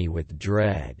fills me with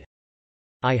dread.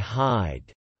 I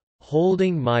hide,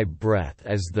 holding my breath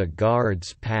as the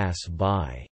guards pass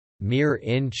by, mere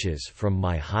inches from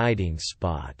my hiding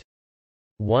spot.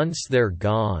 Once they're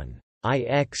gone, I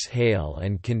exhale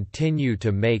and continue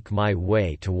to make my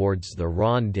way towards the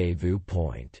rendezvous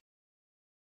point.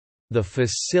 The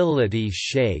facility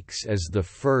shakes as the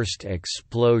first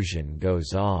explosion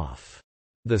goes off.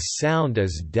 The sound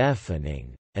is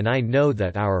deafening, and I know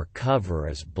that our cover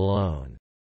is blown.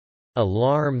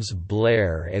 Alarms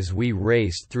blare as we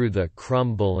race through the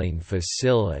crumbling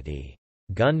facility,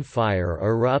 gunfire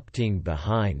erupting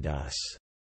behind us.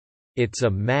 It's a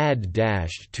mad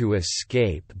dash to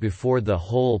escape before the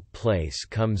whole place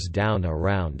comes down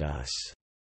around us.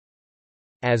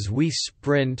 As we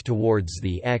sprint towards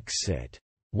the exit,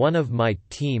 one of my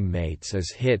teammates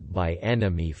is hit by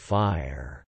enemy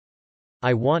fire.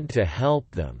 I want to help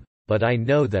them, but I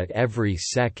know that every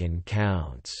second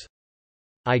counts.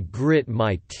 I grit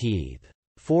my teeth,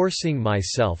 forcing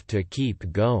myself to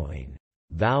keep going,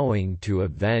 vowing to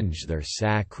avenge their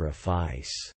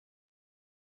sacrifice.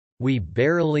 We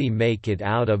barely make it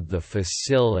out of the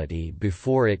facility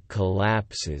before it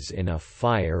collapses in a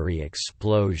fiery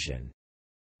explosion.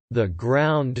 The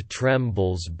ground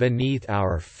trembles beneath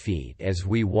our feet as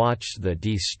we watch the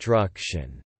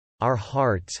destruction, our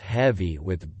hearts heavy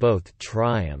with both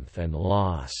triumph and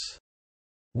loss.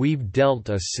 We've dealt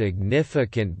a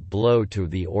significant blow to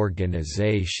the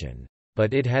organization,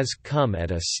 but it has come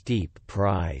at a steep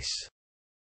price.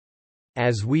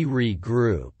 As we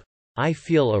regroup, I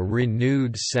feel a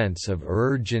renewed sense of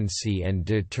urgency and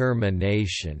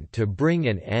determination to bring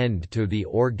an end to the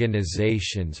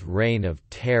organization's reign of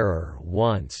terror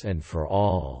once and for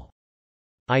all.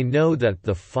 I know that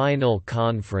the final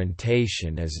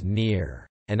confrontation is near,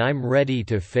 and I'm ready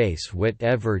to face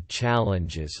whatever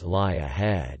challenges lie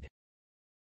ahead.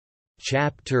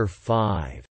 Chapter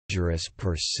 5: Dangerous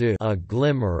Pursuit. A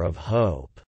glimmer of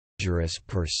hope. Dangerous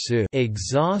pursuit.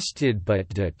 Exhausted but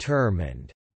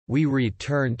determined, we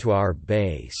return to our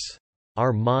base,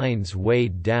 our minds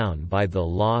weighed down by the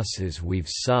losses we've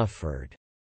suffered.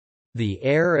 The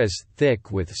air is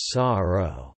thick with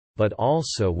sorrow, but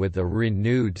also with a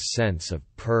renewed sense of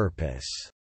purpose.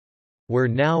 We're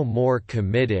now more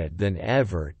committed than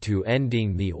ever to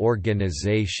ending the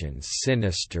organization's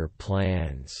sinister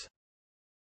plans.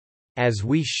 As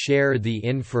we share the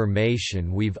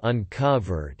information we've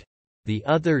uncovered, the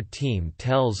other team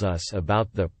tells us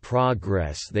about the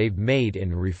progress they've made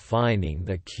in refining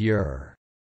the cure.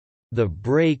 The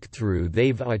breakthrough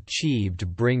they've achieved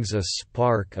brings a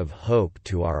spark of hope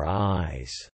to our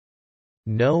eyes.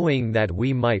 Knowing that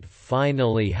we might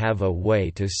finally have a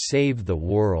way to save the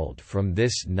world from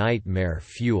this nightmare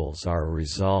fuels our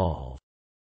resolve.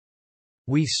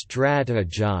 We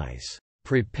strategize,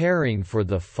 preparing for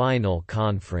the final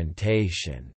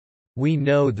confrontation. We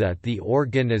know that the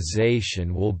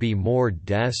organization will be more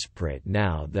desperate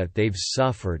now that they've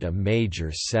suffered a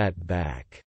major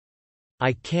setback.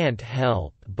 I can't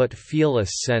help but feel a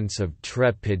sense of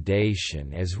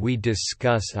trepidation as we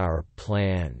discuss our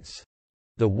plans,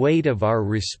 the weight of our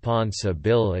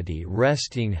responsibility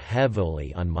resting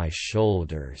heavily on my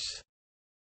shoulders.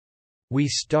 We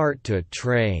start to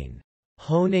train,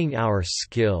 honing our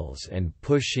skills and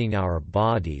pushing our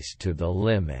bodies to the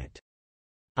limit.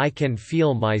 I can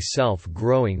feel myself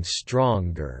growing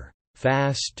stronger,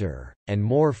 faster, and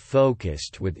more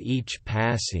focused with each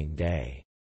passing day.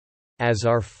 As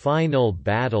our final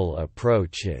battle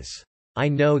approaches, I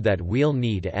know that we'll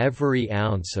need every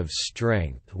ounce of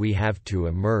strength we have to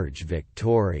emerge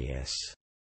victorious.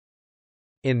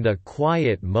 In the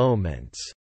quiet moments,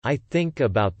 I think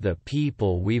about the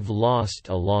people we've lost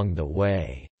along the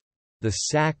way, the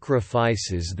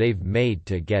sacrifices they've made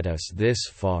to get us this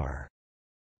far.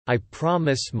 I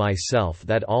promise myself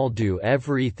that I'll do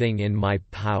everything in my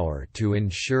power to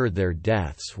ensure their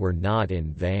deaths were not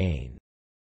in vain.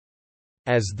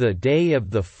 As the day of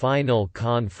the final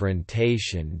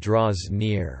confrontation draws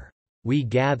near, we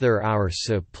gather our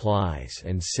supplies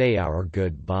and say our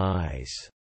goodbyes.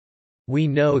 We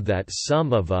know that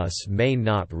some of us may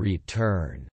not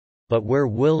return, but we're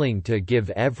willing to give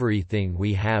everything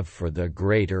we have for the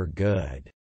greater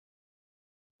good.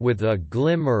 With a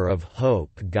glimmer of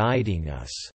hope guiding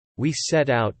us, we set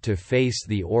out to face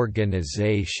the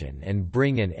organization and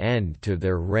bring an end to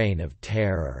their reign of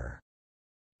terror.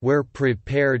 We're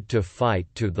prepared to fight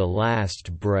to the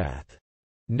last breath,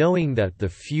 knowing that the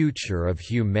future of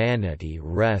humanity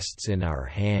rests in our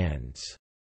hands.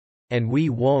 And we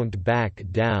won't back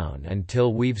down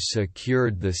until we've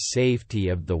secured the safety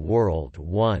of the world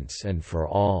once and for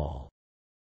all.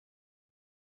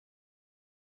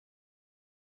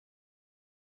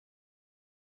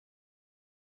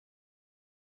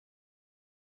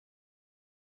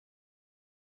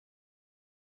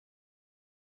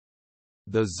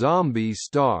 The Zombie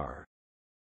Star.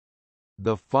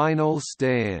 The Final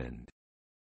Stand.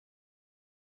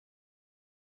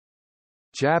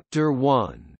 Chapter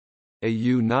 1. a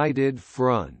united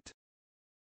front.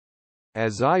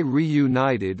 As I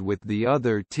reunited with the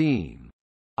other team,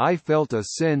 I felt a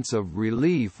sense of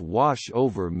relief wash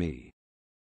over me.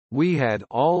 We had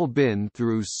all been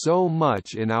through so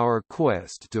much in our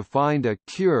quest to find a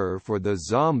cure for the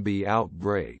zombie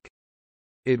outbreak.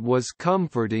 It was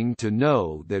comforting to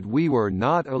know that we were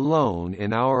not alone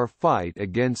in our fight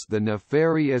against the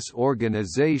nefarious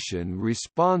organization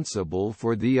responsible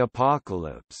for the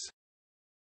apocalypse.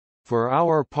 For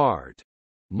our part,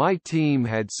 my team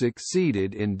had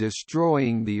succeeded in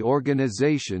destroying the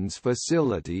organization's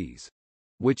facilities,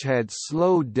 which had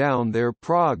slowed down their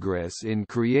progress in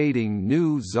creating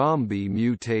new zombie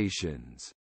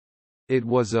mutations. It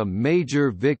was a major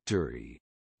victory,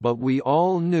 but we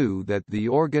all knew that the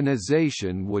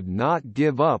organization would not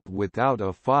give up without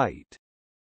a fight.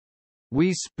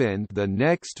 We spent the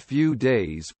next few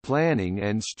days planning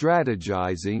and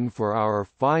strategizing for our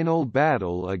final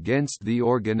battle against the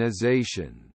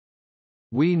organization.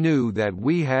 We knew that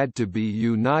we had to be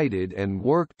united and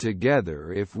work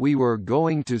together if we were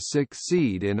going to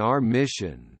succeed in our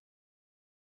mission.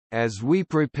 As we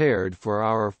prepared for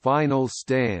our final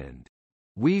stand,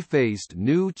 we faced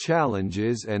new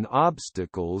challenges and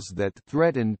obstacles that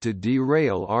threatened to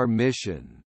derail our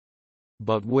mission.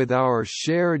 But with our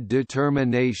shared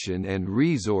determination and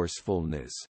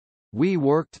resourcefulness, we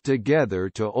worked together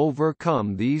to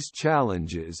overcome these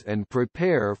challenges and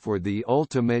prepare for the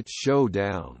ultimate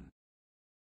showdown.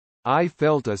 I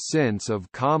felt a sense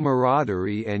of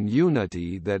camaraderie and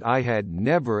unity that I had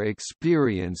never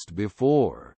experienced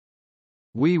before.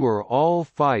 We were all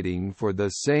fighting for the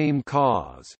same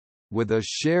cause, with a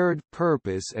shared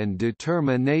purpose and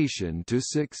determination to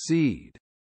succeed.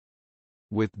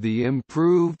 With the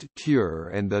improved cure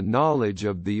and the knowledge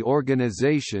of the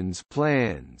organization's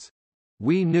plans,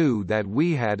 we knew that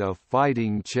we had a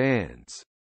fighting chance.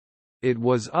 It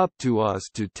was up to us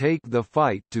to take the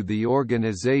fight to the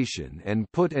organization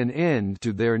and put an end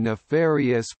to their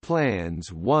nefarious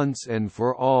plans once and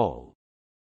for all.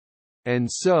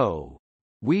 And so,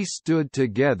 we stood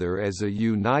together as a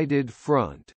united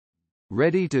front,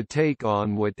 ready to take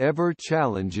on whatever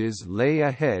challenges lay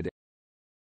ahead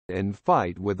and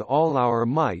fight with all our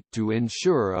might to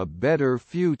ensure a better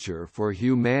future for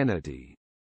humanity.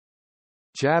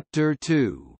 Chapter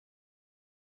 2.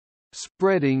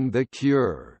 Spreading the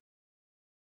cure.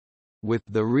 With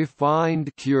the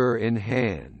refined cure in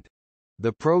hand,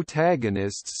 the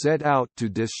protagonists set out to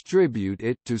distribute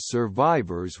it to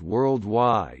survivors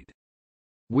worldwide.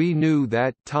 We knew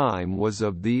that time was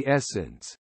of the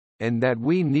essence, and that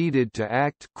we needed to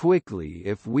act quickly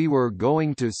if we were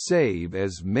going to save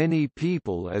as many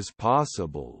people as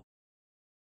possible.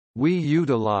 We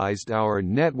utilized our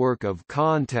network of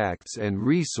contacts and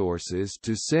resources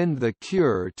to send the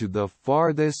cure to the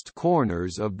farthest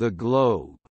corners of the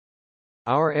globe.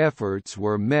 Our efforts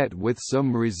were met with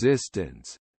some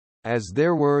resistance, as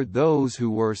there were those who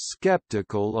were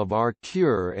skeptical of our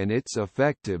cure and its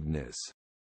effectiveness.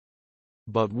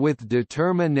 But with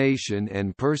determination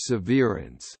and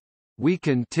perseverance, we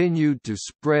continued to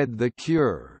spread the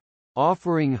cure,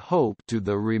 offering hope to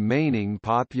the remaining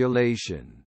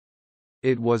population.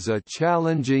 It was a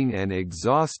challenging and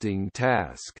exhausting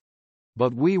task,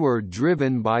 but we were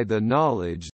driven by the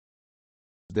knowledge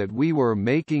that we were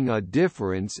making a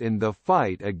difference in the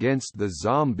fight against the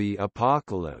zombie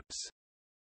apocalypse.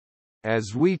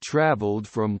 As we traveled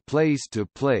from place to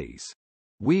place,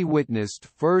 we witnessed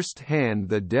firsthand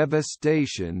the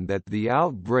devastation that the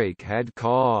outbreak had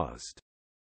caused.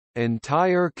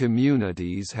 Entire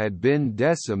communities had been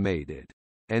decimated,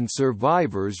 and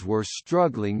survivors were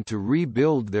struggling to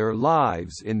rebuild their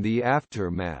lives in the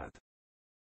aftermath.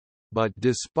 But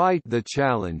despite the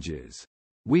challenges,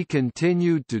 we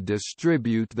continued to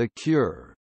distribute the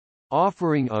cure,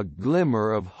 offering a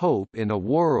glimmer of hope in a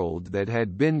world that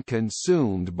had been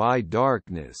consumed by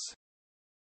darkness.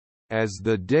 As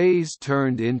the days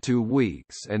turned into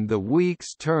weeks and the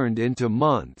weeks turned into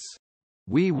months,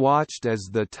 we watched as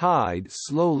the tide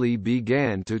slowly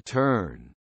began to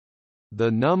turn.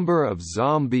 The number of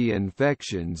zombie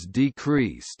infections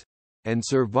decreased, and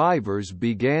survivors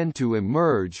began to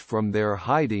emerge from their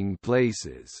hiding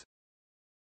places.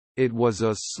 It was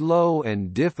a slow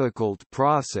and difficult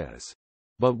process,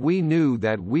 but we knew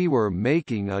that we were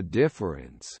making a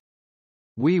difference.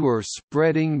 We were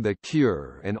spreading the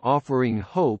cure and offering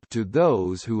hope to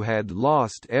those who had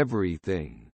lost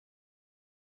everything.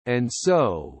 And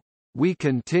so, we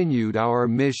continued our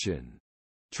mission,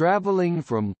 traveling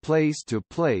from place to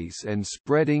place and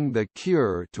spreading the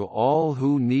cure to all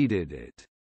who needed it.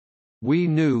 We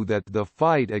knew that the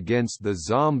fight against the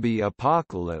zombie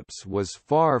apocalypse was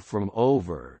far from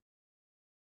over.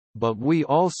 But we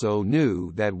also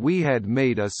knew that we had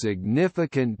made a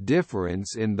significant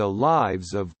difference in the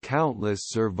lives of countless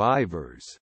survivors.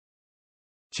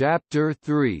 Chapter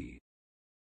 3.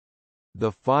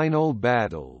 The Final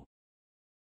Battle.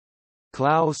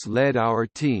 Klaus led our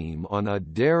team on a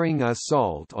daring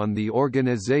assault on the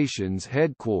organization's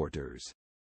headquarters,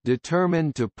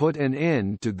 determined to put an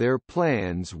end to their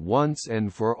plans once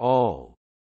and for all.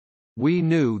 We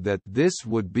knew that this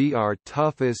would be our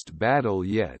toughest battle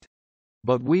yet,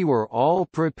 but we were all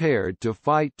prepared to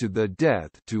fight to the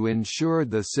death to ensure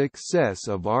the success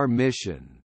of our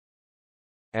mission.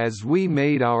 As we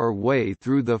made our way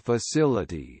through the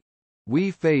facility,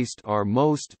 we faced our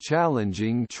most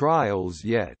challenging trials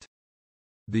yet.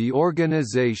 The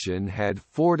organization had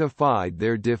fortified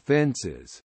their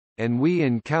defenses, and we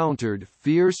encountered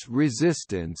fierce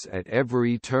resistance at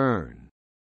every turn.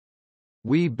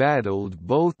 We battled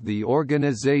both the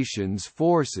organization's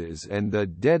forces and the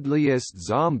deadliest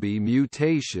zombie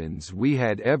mutations we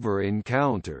had ever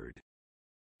encountered.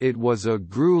 It was a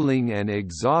grueling and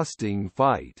exhausting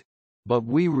fight, but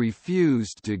we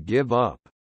refused to give up.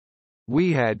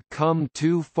 We had come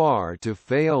too far to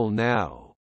fail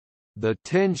now. The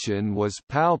tension was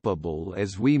palpable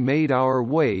as we made our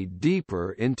way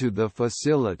deeper into the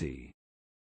facility.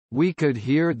 We could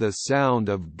hear the sound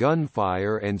of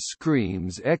gunfire and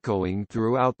screams echoing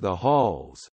throughout the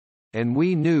halls, and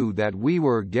we knew that we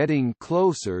were getting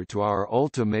closer to our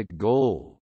ultimate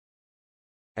goal.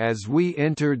 As we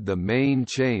entered the main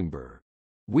chamber,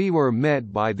 we were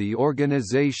met by the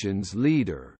organization's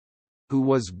leader, who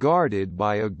was guarded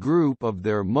by a group of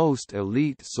their most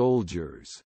elite soldiers.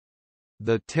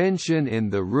 The tension in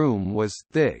the room was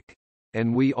thick,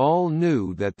 and we all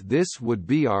knew that this would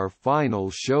be our final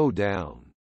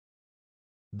showdown.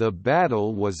 The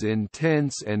battle was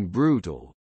intense and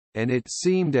brutal, and it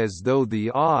seemed as though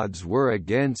the odds were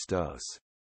against us.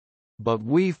 But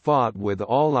we fought with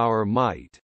all our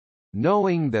might,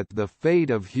 knowing that the fate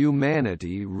of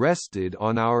humanity rested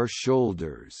on our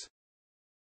shoulders.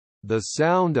 The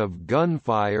sound of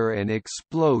gunfire and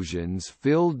explosions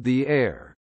filled the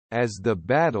air, as the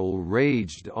battle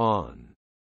raged on.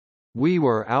 We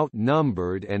were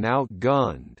outnumbered and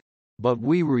outgunned, but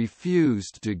we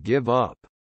refused to give up.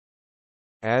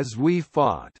 As we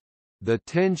fought, the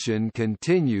tension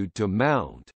continued to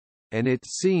mount, and it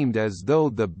seemed as though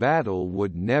the battle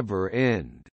would never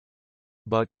end.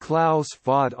 But Klaus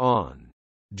fought on,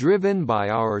 driven by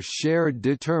our shared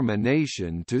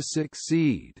determination to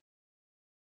succeed.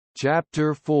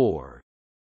 Chapter 4.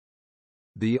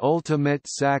 The Ultimate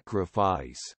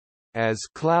Sacrifice. As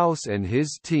Klaus and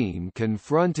his team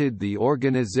confronted the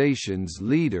organization's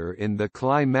leader in the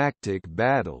climactic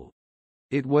battle,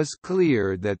 it was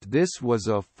clear that this was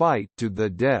a fight to the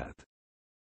death.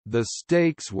 The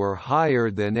stakes were higher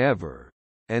than ever,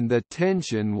 and the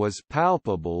tension was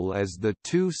palpable as the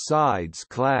two sides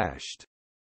clashed.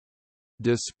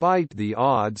 Despite the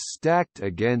odds stacked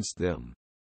against them,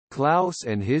 Klaus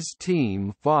and his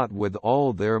team fought with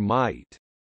all their might.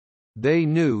 They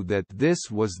knew that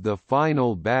this was the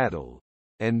final battle,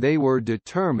 and they were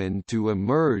determined to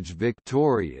emerge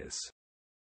victorious.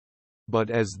 But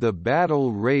as the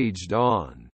battle raged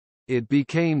on, it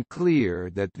became clear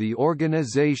that the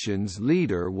organization's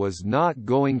leader was not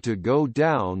going to go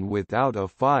down without a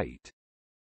fight.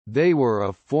 They were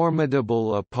a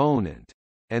formidable opponent,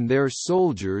 and their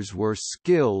soldiers were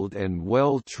skilled and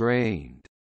well-trained.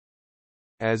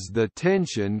 As the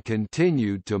tension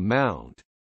continued to mount,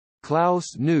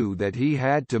 Klaus knew that he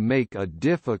had to make a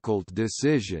difficult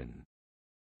decision.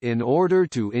 In order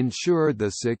to ensure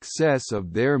the success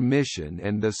of their mission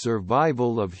and the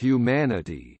survival of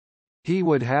humanity, he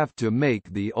would have to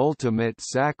make the ultimate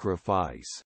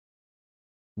sacrifice.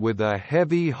 With a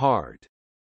heavy heart,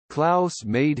 Klaus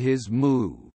made his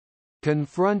move,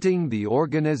 confronting the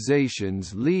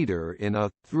organization's leader in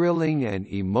a thrilling and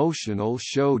emotional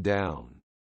showdown.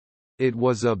 It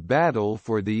was a battle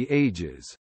for the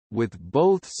ages, with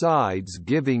both sides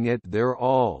giving it their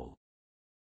all.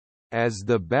 As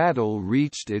the battle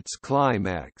reached its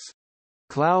climax,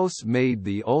 Klaus made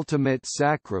the ultimate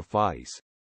sacrifice,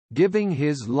 giving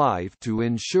his life to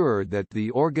ensure that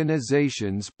the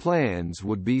organization's plans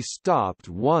would be stopped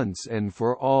once and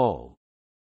for all.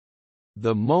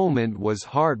 The moment was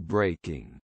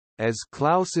heartbreaking, as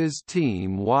Klaus's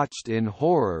team watched in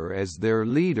horror as their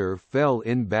leader fell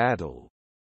in battle.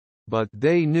 But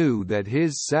they knew that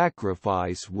his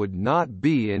sacrifice would not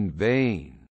be in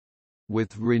vain.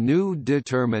 With renewed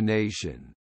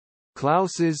determination,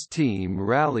 Klaus's team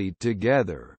rallied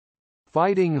together,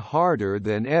 fighting harder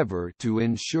than ever to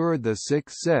ensure the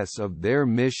success of their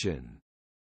mission.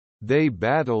 They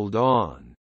battled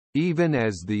on, even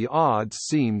as the odds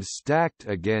seemed stacked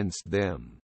against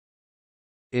them.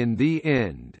 In the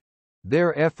end,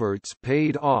 their efforts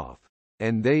paid off,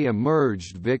 and they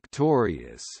emerged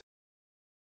victorious.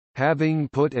 Having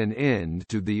put an end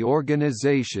to the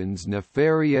organization's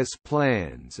nefarious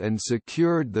plans and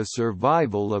secured the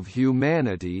survival of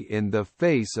humanity in the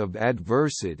face of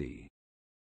adversity.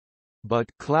 But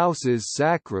Klaus's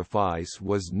sacrifice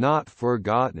was not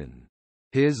forgotten.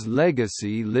 His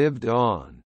legacy lived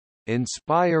on,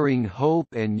 inspiring hope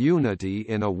and unity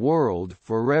in a world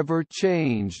forever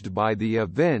changed by the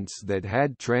events that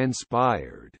had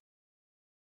transpired.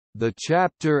 The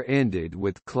chapter ended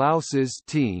with Klaus's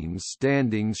team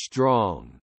standing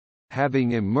strong,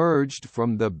 having emerged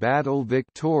from the battle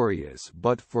victorious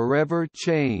but forever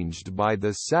changed by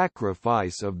the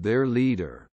sacrifice of their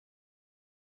leader.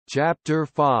 Chapter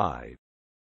 5.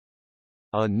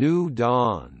 A New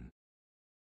Dawn.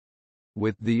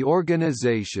 With the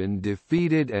organization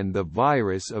defeated and the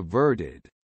virus averted,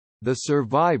 the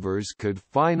survivors could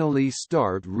finally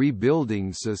start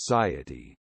rebuilding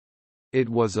society. It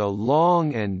was a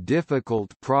long and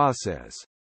difficult process,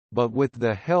 but with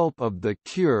the help of the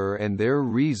cure and their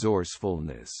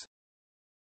resourcefulness,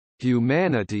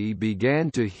 humanity began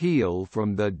to heal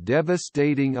from the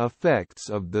devastating effects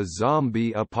of the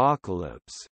zombie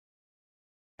apocalypse.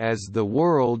 As the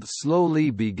world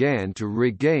slowly began to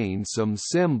regain some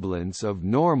semblance of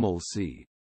normalcy,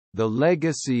 the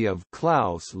legacy of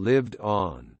Klaus lived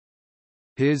on.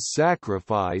 His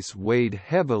sacrifice weighed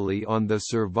heavily on the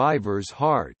survivors'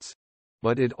 hearts,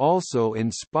 but it also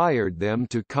inspired them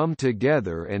to come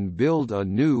together and build a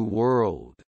new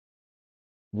world.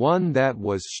 One that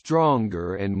was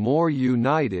stronger and more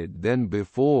united than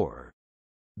before.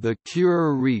 The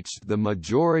cure reached the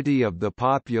majority of the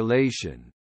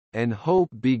population, and hope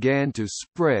began to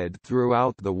spread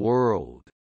throughout the world.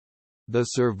 The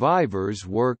survivors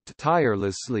worked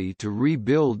tirelessly to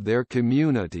rebuild their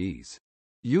communities,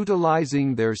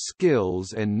 utilizing their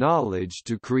skills and knowledge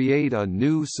to create a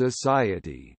new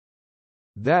society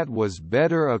that was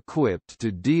better equipped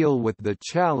to deal with the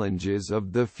challenges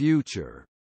of the future.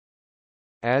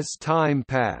 As time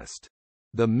passed,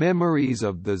 the memories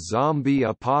of the zombie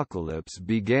apocalypse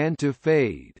began to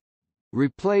fade,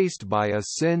 replaced by a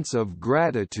sense of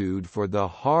gratitude for the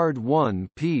hard-won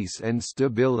peace and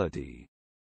stability.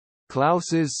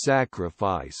 Klaus's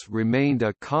sacrifice remained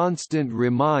a constant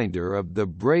reminder of the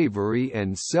bravery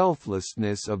and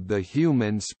selflessness of the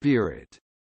human spirit.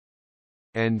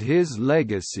 And his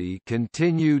legacy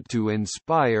continued to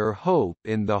inspire hope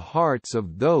in the hearts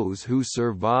of those who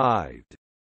survived.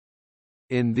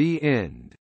 In the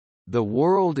end, the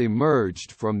world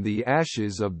emerged from the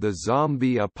ashes of the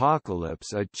zombie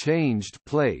apocalypse a changed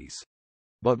place,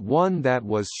 but one that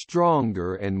was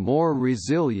stronger and more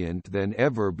resilient than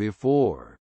ever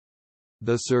before.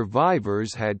 The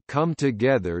survivors had come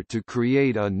together to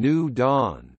create a new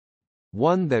dawn,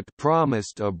 one that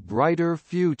promised a brighter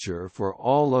future for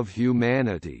all of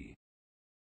humanity.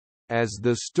 As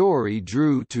the story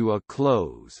drew to a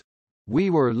close, we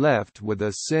were left with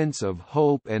a sense of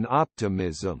hope and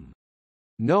optimism,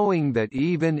 knowing that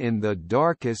even in the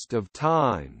darkest of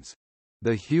times,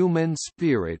 the human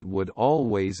spirit would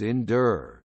always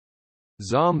endure.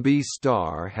 Zombie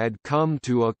Star had come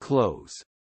to a close,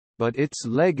 but its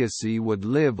legacy would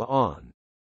live on,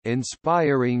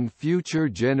 inspiring future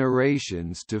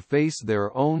generations to face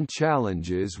their own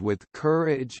challenges with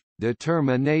courage,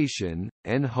 determination,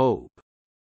 and hope.